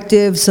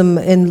directives,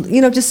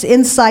 just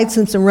insights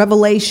and some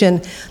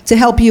revelation to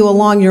help you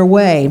along your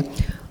way.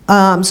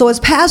 So as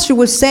Pastor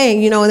was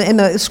saying, in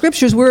the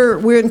scriptures,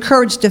 we're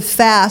encouraged to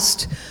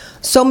fast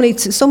so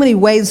many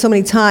ways, so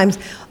many times.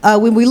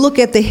 When we look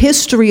at the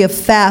history of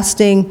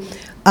fasting,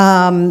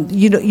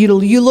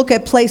 you look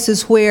at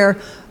places where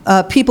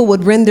people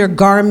would rend their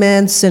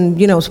garments and,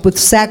 with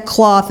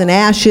sackcloth and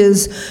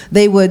ashes,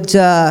 they would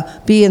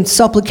be in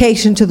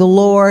supplication to the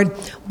Lord.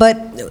 But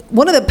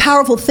one of the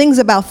powerful things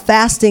about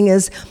fasting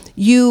is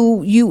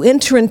you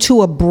enter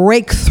into a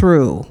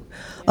breakthrough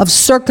of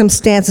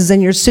circumstances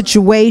and your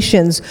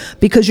situations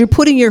because you're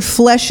putting your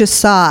flesh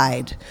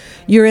aside.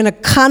 You're in a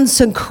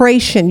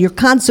consecration. You're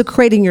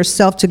consecrating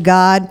yourself to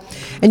God,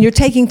 and you're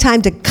taking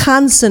time to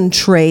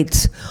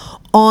concentrate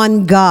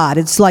on God.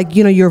 It's like,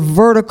 your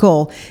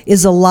vertical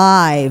is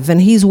alive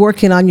and he's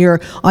working on your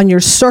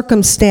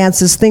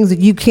circumstances, things that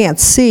you can't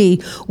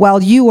see,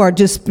 while you are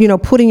just,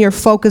 putting your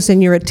focus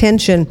and your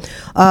attention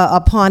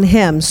upon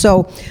him.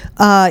 So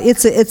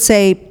it's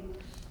a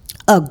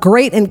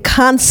great and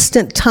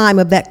constant time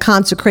of that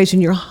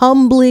consecration. You're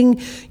humbling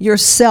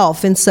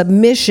yourself in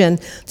submission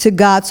to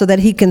God so that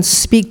he can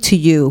speak to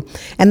you.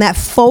 And that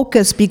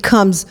focus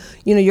becomes,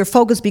 your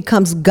focus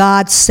becomes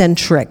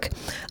God-centric.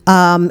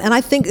 And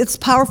I think it's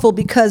powerful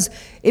because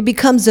it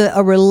becomes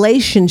a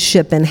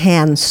relationship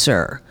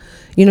enhancer.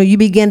 You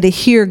begin to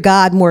hear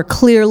God more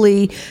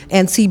clearly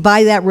and see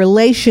by that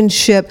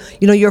relationship,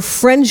 your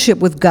friendship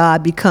with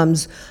God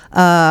becomes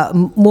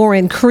more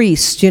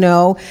increased,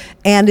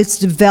 and it's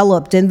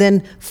developed. And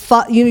then,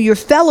 you're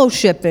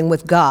fellowshipping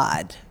with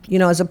God,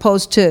 as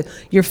opposed to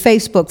your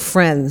Facebook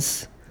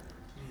friends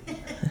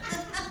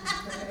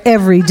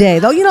every day.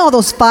 Though, all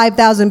those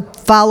 5,000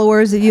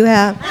 followers that you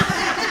have.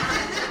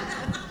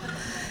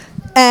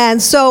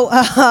 And so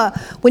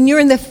when you're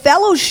in the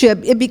fellowship,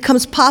 it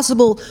becomes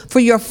possible for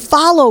your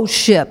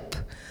fellowship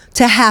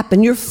to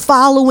happen. You're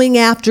following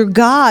after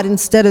God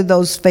instead of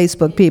those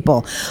Facebook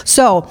people.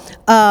 So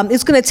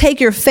it's going to take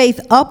your faith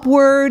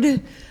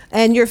upward,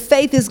 and your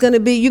faith is going to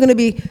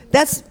be,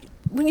 that's,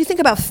 when you think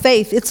about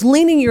faith, it's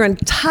leaning your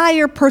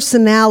entire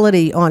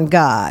personality on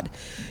God.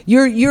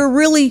 You're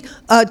really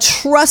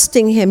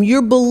trusting him.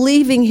 You're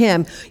believing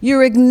him.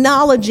 You're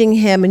acknowledging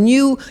him, and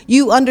you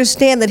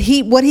understand that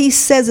what he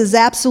says is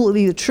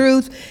absolutely the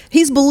truth.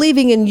 He's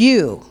believing in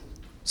you.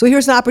 So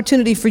here's an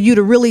opportunity for you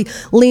to really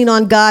lean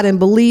on God and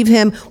believe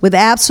him with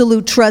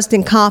absolute trust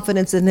and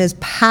confidence in his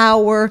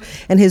power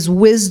and his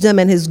wisdom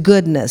and his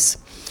goodness.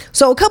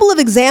 So a couple of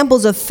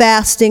examples of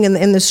fasting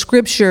in the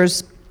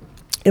scriptures,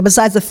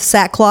 besides the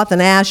sackcloth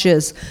and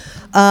ashes,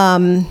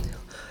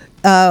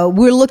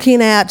 we're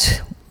looking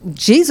at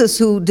Jesus,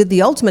 who did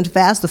the ultimate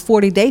fast, the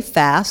 40-day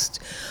fast,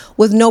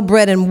 with no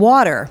bread and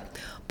water.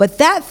 But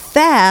that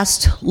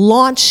fast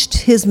launched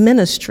his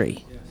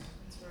ministry.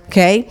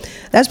 Okay,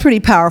 that's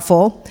pretty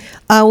powerful.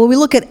 When we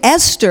look at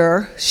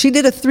Esther, she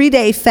did a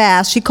 3-day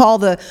fast. She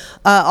called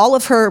all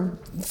of her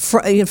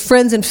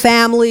friends and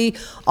family,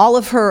 all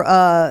of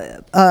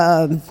her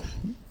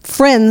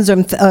friends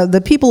and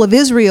the people of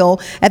Israel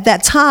at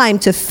that time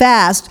to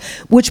fast,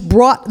 which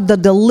brought the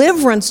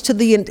deliverance to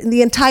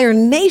the entire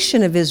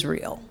nation of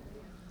Israel.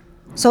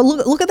 So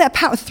look at that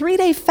power,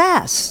 3-day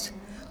fast,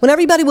 when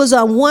everybody was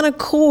on one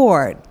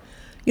accord.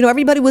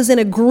 Everybody was in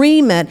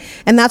agreement,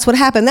 and that's what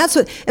happened.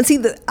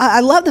 I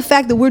love the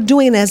fact that we're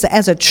doing it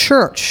as a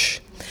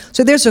church.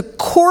 So there's a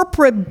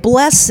corporate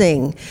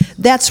blessing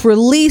that's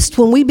released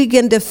when we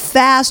begin to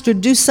fast or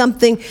do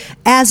something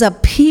as a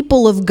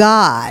people of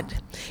God.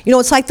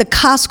 It's like the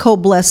Costco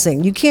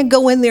blessing. You can't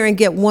go in there and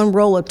get one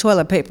roll of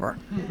toilet paper.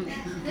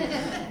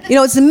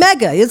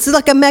 It's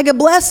like a mega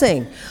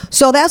blessing.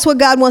 So that's what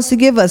God wants to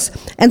give us.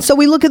 And so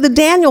we look at the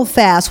Daniel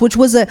fast, which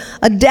was a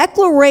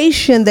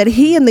declaration that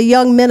he and the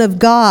young men of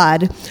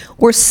God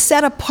were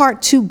set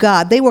apart to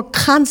God. They were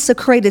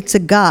consecrated to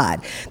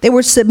God. They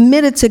were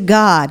submitted to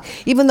God,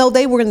 even though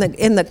they were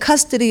in the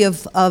custody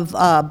of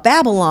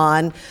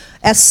Babylon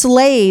as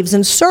slaves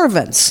and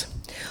servants.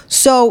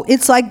 So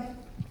it's like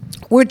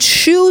we're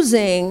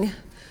choosing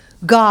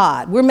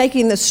God. We're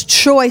making this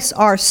choice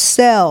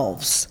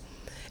ourselves.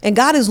 And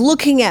God is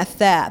looking at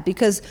that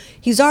because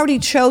he's already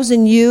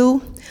chosen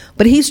you,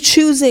 but he's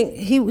choosing,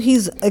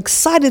 he's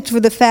excited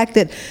for the fact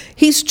that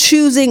he's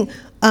choosing,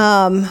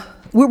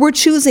 we're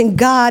choosing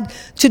God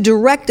to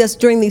direct us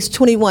during these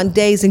 21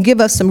 days and give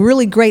us some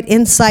really great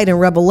insight and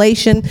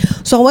revelation.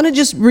 So I want to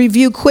just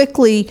review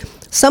quickly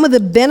some of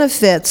the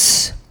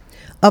benefits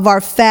of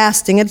our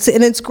fasting.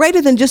 It's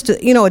greater than just a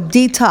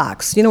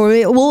detox.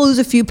 We'll lose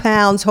a few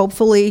pounds,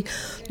 hopefully,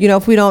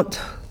 if we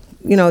don't,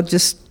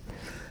 just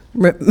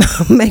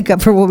make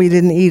up for what we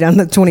didn't eat on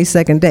the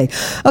 22nd day.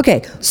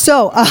 Okay,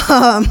 so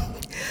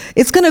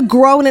it's going to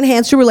grow and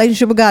enhance your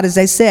relationship with God, as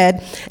I said,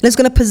 and it's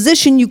going to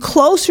position you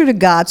closer to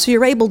God so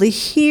you're able to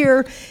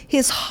hear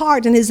his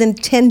heart and his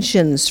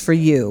intentions for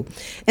you.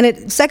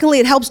 And secondly,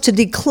 it helps to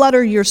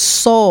declutter your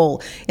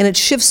soul, and it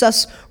shifts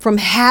us from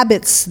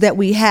habits that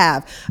we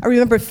have. I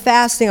remember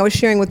fasting, I was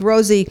sharing with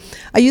Rosie,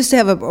 I used to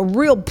have a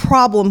real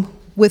problem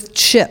with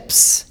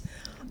chips.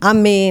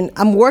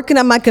 I'm working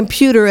on my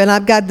computer and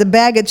I've got the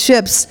bag of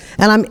chips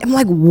and I'm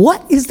like,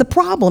 what is the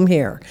problem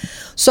here?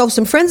 So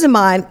some friends of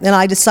mine and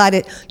I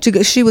decided to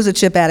go, she was a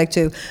chip addict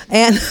too.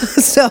 And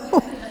so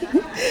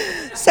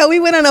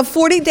we went on a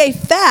 40-day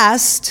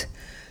fast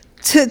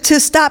to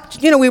stop,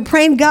 we were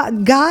praying,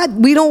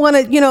 God, we don't want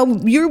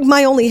to, you're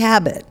my only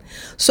habit.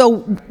 So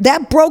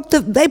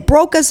they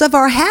broke us of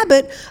our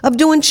habit of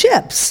doing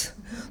chips.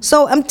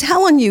 So I'm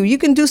telling you, you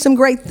can do some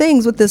great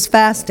things with this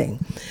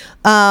fasting.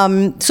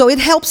 So it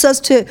helps us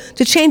to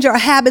change our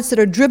habits that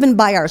are driven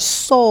by our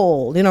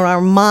soul,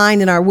 our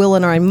mind and our will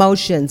and our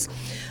emotions.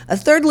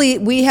 Thirdly,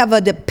 we have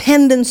a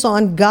dependence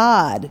on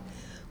God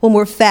when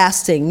we're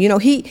fasting.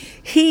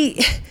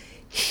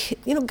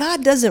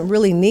 God doesn't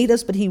really need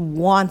us, but he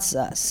wants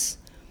us.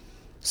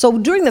 So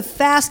during the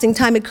fasting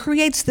time, it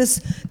creates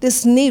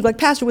this need. Like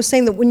Pastor was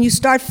saying, that when you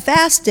start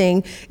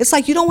fasting, it's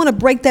like you don't want to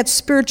break that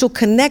spiritual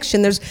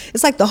connection.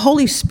 It's like the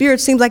Holy Spirit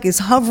seems like he's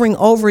hovering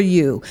over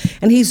you,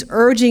 and he's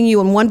urging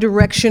you in one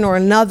direction or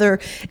another,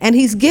 and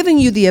he's giving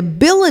you the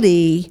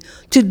ability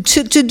to do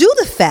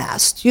the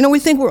fast. We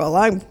think,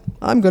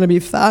 I'm going to be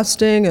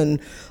fasting, and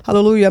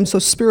hallelujah, I'm so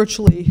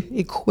spiritually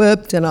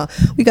equipped, and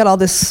we got all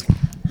this.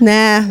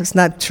 Nah, it's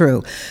not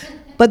true.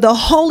 But the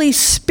Holy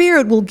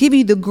Spirit will give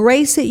you the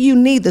grace that you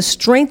need, the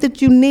strength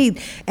that you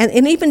need,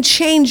 and even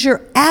change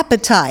your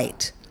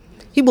appetite.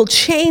 He will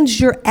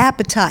change your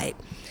appetite.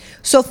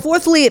 So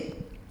fourthly,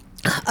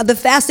 the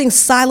fasting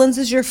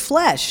silences your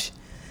flesh.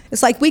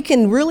 It's like we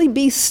can really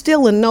be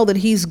still and know that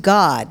he's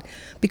God.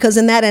 Because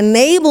in that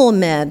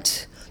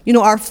enablement,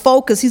 our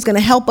focus, he's going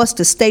to help us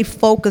to stay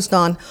focused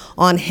on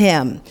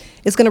him.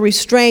 It's going to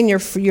restrain your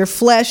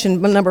flesh.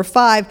 And number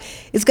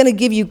 5, it's going to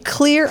give you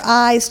clear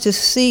eyes to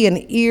see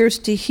and ears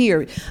to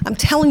hear. I'm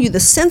telling you, the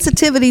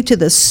sensitivity to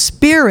the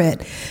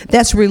Spirit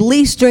that's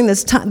released during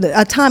this time,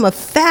 a time of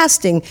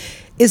fasting,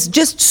 is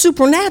just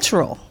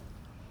supernatural.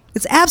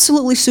 It's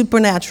absolutely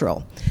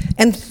supernatural.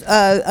 And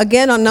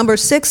again, on number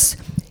 6,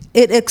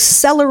 it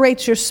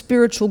accelerates your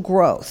spiritual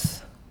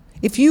growth.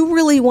 If you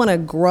really want to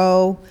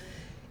grow,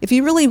 if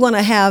you really want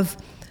to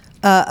have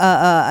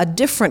a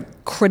different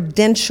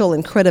credential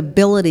and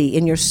credibility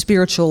in your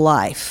spiritual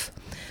life,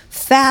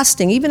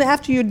 fasting, even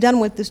after you're done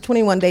with this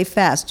 21-day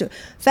fast,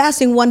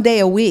 fasting 1 day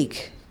a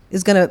week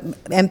is going to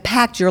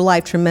impact your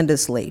life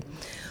tremendously.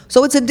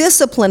 So it's a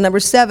discipline, number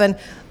 7,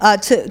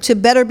 to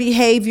better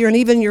behavior and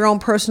even your own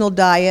personal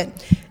diet.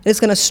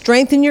 It's going to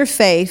strengthen your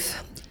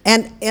faith.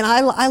 And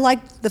I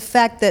like the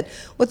fact that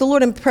what the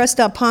Lord impressed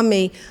upon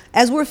me,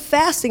 as we're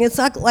fasting, it's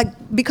not like,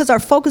 because our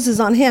focus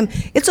is on him,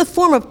 it's a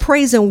form of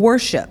praise and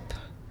worship.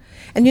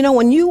 And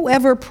when you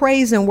ever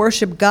praise and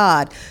worship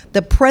God,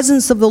 the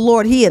presence of the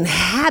Lord, he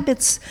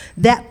inhabits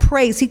that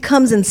praise. He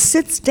comes and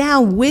sits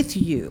down with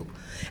you,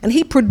 and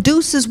he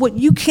produces what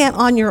you can't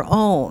on your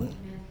own.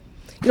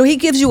 He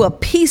gives you a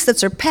peace that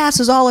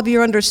surpasses all of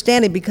your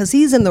understanding because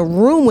he's in the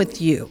room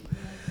with you.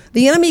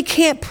 The enemy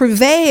can't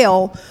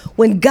prevail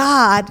when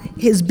God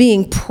is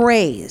being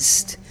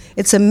praised.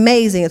 It's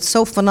amazing. It's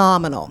so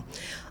phenomenal.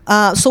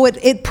 So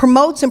it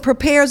promotes and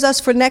prepares us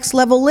for next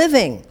level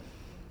living.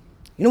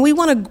 We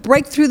want to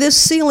break through this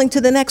ceiling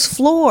to the next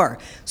floor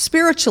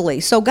spiritually.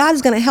 So God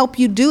is going to help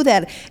you do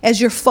that as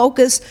your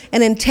focus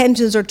and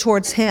intentions are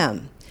towards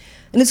him.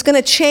 And it's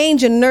going to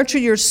change and nurture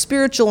your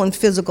spiritual and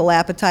physical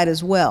appetite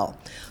as well.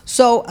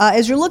 So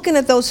as you're looking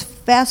at those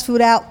fast food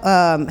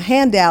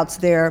handouts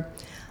there,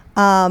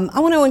 I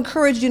want to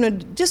encourage you to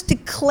just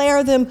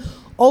declare them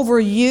over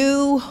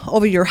you,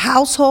 over your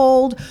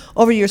household,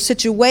 over your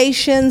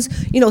situations,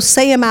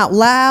 say them out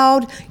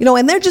loud,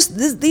 and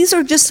these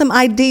are just some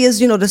ideas,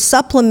 to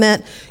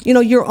supplement,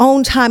 your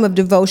own time of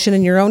devotion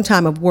and your own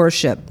time of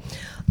worship.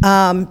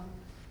 And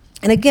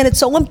again, it's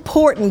so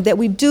important that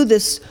we do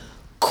this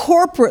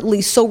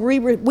corporately so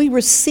we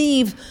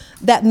receive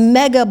that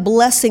mega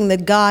blessing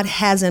that God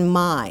has in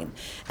mind.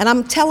 And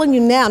I'm telling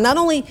you now, not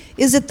only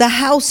is it the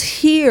house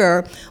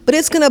here, but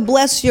it's going to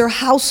bless your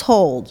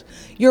household,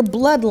 your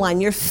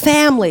bloodline, your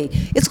family.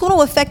 It's going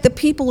to affect the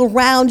people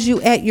around you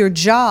at your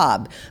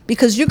job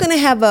because you're going to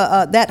have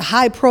that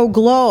high pro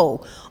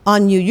glow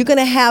on you. You're going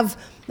to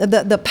have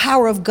the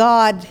power of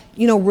God,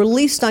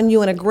 released on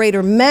you in a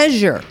greater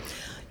measure.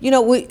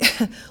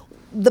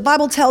 The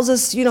Bible tells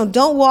us,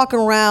 don't walk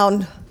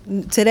around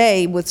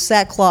today with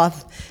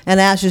sackcloth and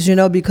ashes,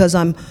 because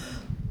I'm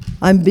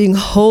being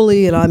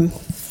holy and I'm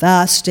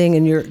fasting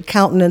and your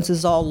countenance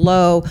is all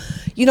low.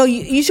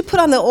 You should put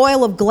on the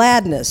oil of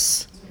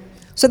gladness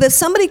so that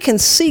somebody can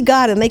see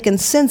God and they can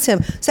sense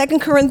him. 2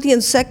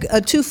 Corinthians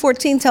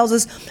 2:14 tells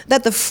us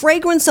that the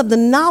fragrance of the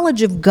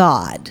knowledge of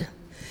God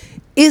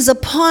is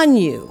upon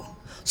you.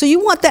 So you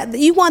want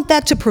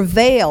that to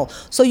prevail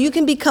so you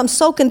can become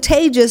so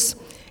contagious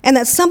and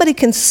that somebody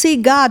can see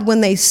God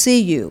when they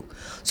see you.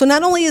 So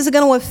not only is it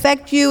going to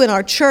affect you in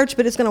our church,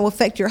 but it's going to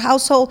affect your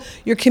household,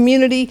 your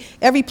community,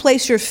 every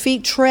place your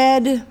feet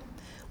tread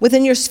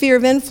within your sphere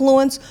of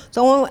influence.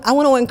 So I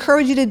want to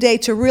encourage you today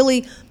to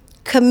really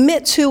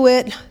commit to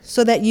it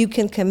so that you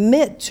can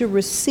commit to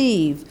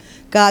receive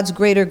God's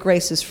greater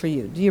graces for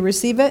you. Do you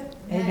receive it?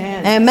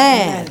 Amen.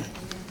 Amen.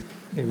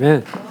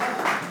 Amen.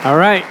 All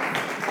right.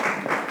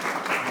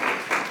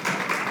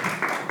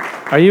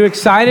 Are you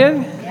excited?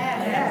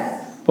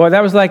 Yes. Boy,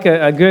 that was like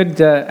a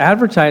good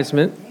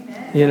advertisement,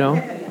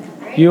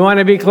 You want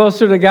to be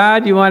closer to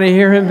God? You want to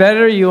hear him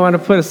better? You want to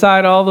put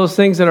aside all those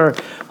things that are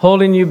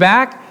holding you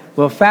back?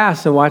 Well,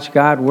 fast and watch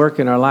God work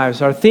in our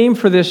lives. Our theme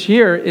for this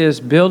year is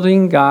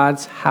building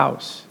God's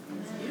house.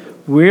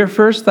 We're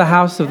first the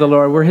house of the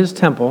Lord. We're his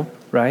temple,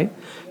 right?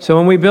 So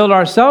when we build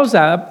ourselves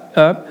up,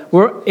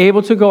 we're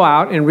able to go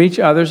out and reach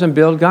others and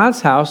build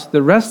God's house,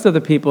 the rest of the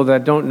people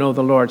that don't know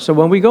the Lord. So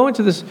when we go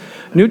into this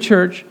new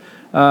church,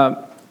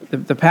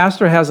 the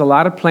pastor has a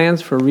lot of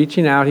plans for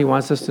reaching out. He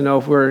wants us to know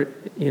if we're,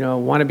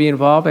 want to be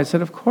involved. I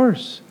said, of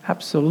course,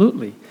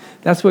 absolutely.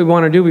 That's what we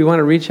want to do. We want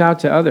to reach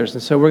out to others.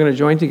 And so we're going to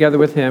join together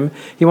with him.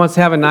 He wants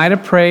to have a night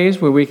of praise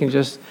where we can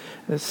just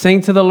sing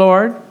to the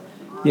Lord,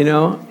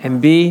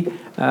 and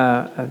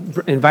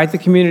invite the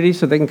community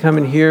so they can come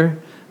and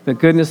hear the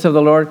goodness of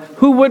the Lord.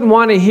 Who wouldn't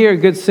want to hear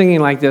good singing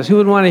like this? Who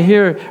would want to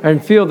hear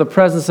and feel the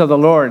presence of the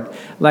Lord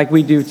like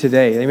we do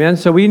today? Amen?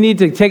 So we need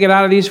to take it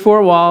out of these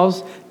four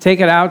walls, take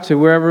it out to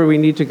wherever we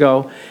need to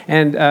go.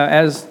 And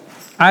as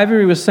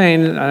Ivory was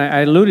saying, and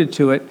I alluded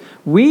to it,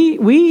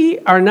 we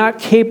are not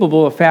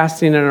capable of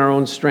fasting in our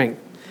own strength.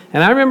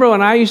 And I remember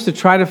when I used to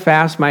try to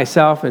fast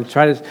myself and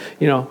try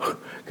to,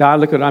 God,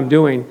 look what I'm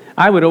doing,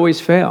 I would always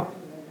fail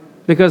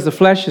because the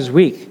flesh is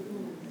weak.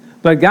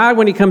 But God,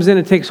 when he comes in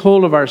and takes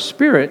hold of our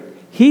spirit,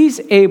 he's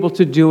able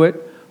to do it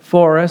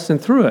for us and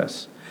through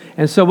us.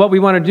 And so what we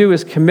want to do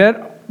is commit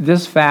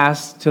this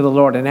fast to the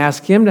Lord and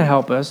ask him to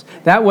help us.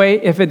 That way,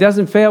 if it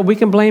doesn't fail, we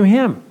can blame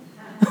him.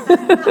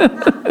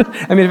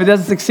 If it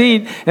doesn't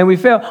succeed and we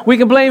fail, we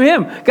can blame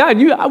him. God,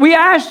 we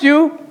asked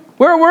you,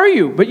 where were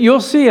you? But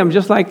you'll see him,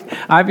 just like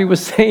Ivy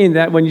was saying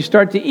that when you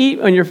start to eat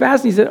on your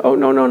fast, he said, oh,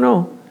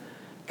 no.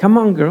 Come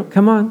on, girl,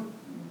 come on.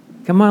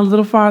 Come on a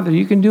little farther.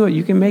 You can do it.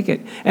 You can make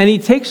it. And he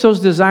takes those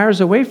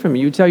desires away from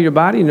you. You tell your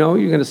body, no,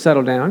 you're going to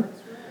settle down.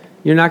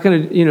 You're not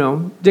going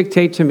to,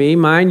 dictate to me.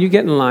 Mine, you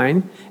get in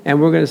line.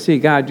 And we're going to see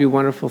God do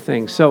wonderful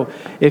things. So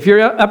if you're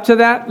up to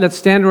that, let's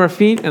stand to our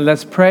feet and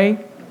let's pray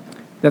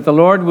that the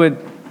Lord would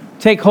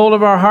take hold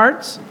of our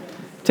hearts,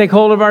 take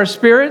hold of our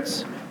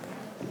spirits,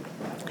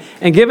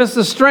 and give us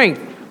the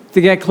strength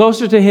to get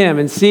closer to him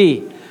and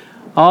see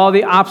all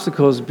the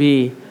obstacles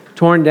be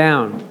torn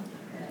down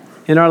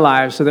in our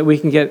lives so that we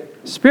can get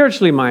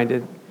spiritually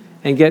minded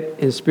and get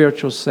in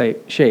spiritual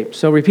shape.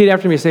 So repeat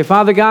after me. Say,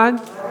 Father God,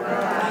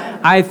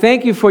 I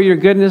thank you for your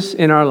goodness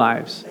in our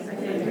lives.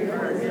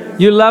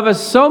 You love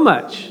us so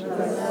much.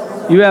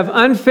 You have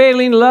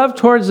unfailing love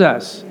towards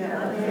us.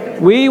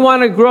 We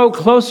want to grow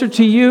closer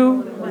to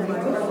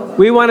you.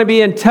 We want to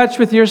be in touch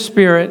with your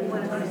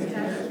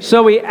spirit.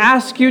 So we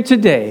ask you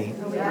today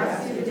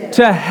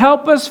to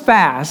help us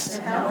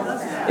fast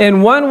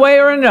in one way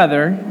or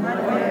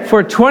another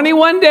for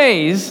 21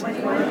 days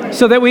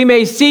so that we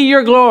may see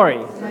your glory.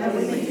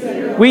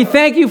 We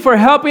thank you for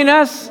helping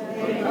us.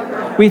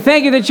 We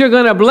thank you that you're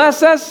going to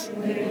bless us.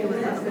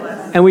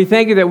 And we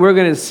thank you that we're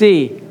going to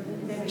see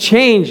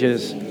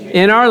changes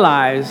in our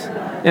lives.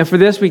 And for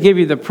this, we give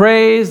you the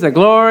praise, the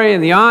glory,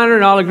 and the honor.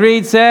 And all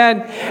agreed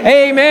said,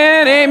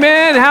 amen,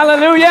 amen,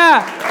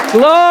 hallelujah.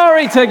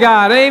 Glory to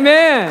God,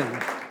 amen.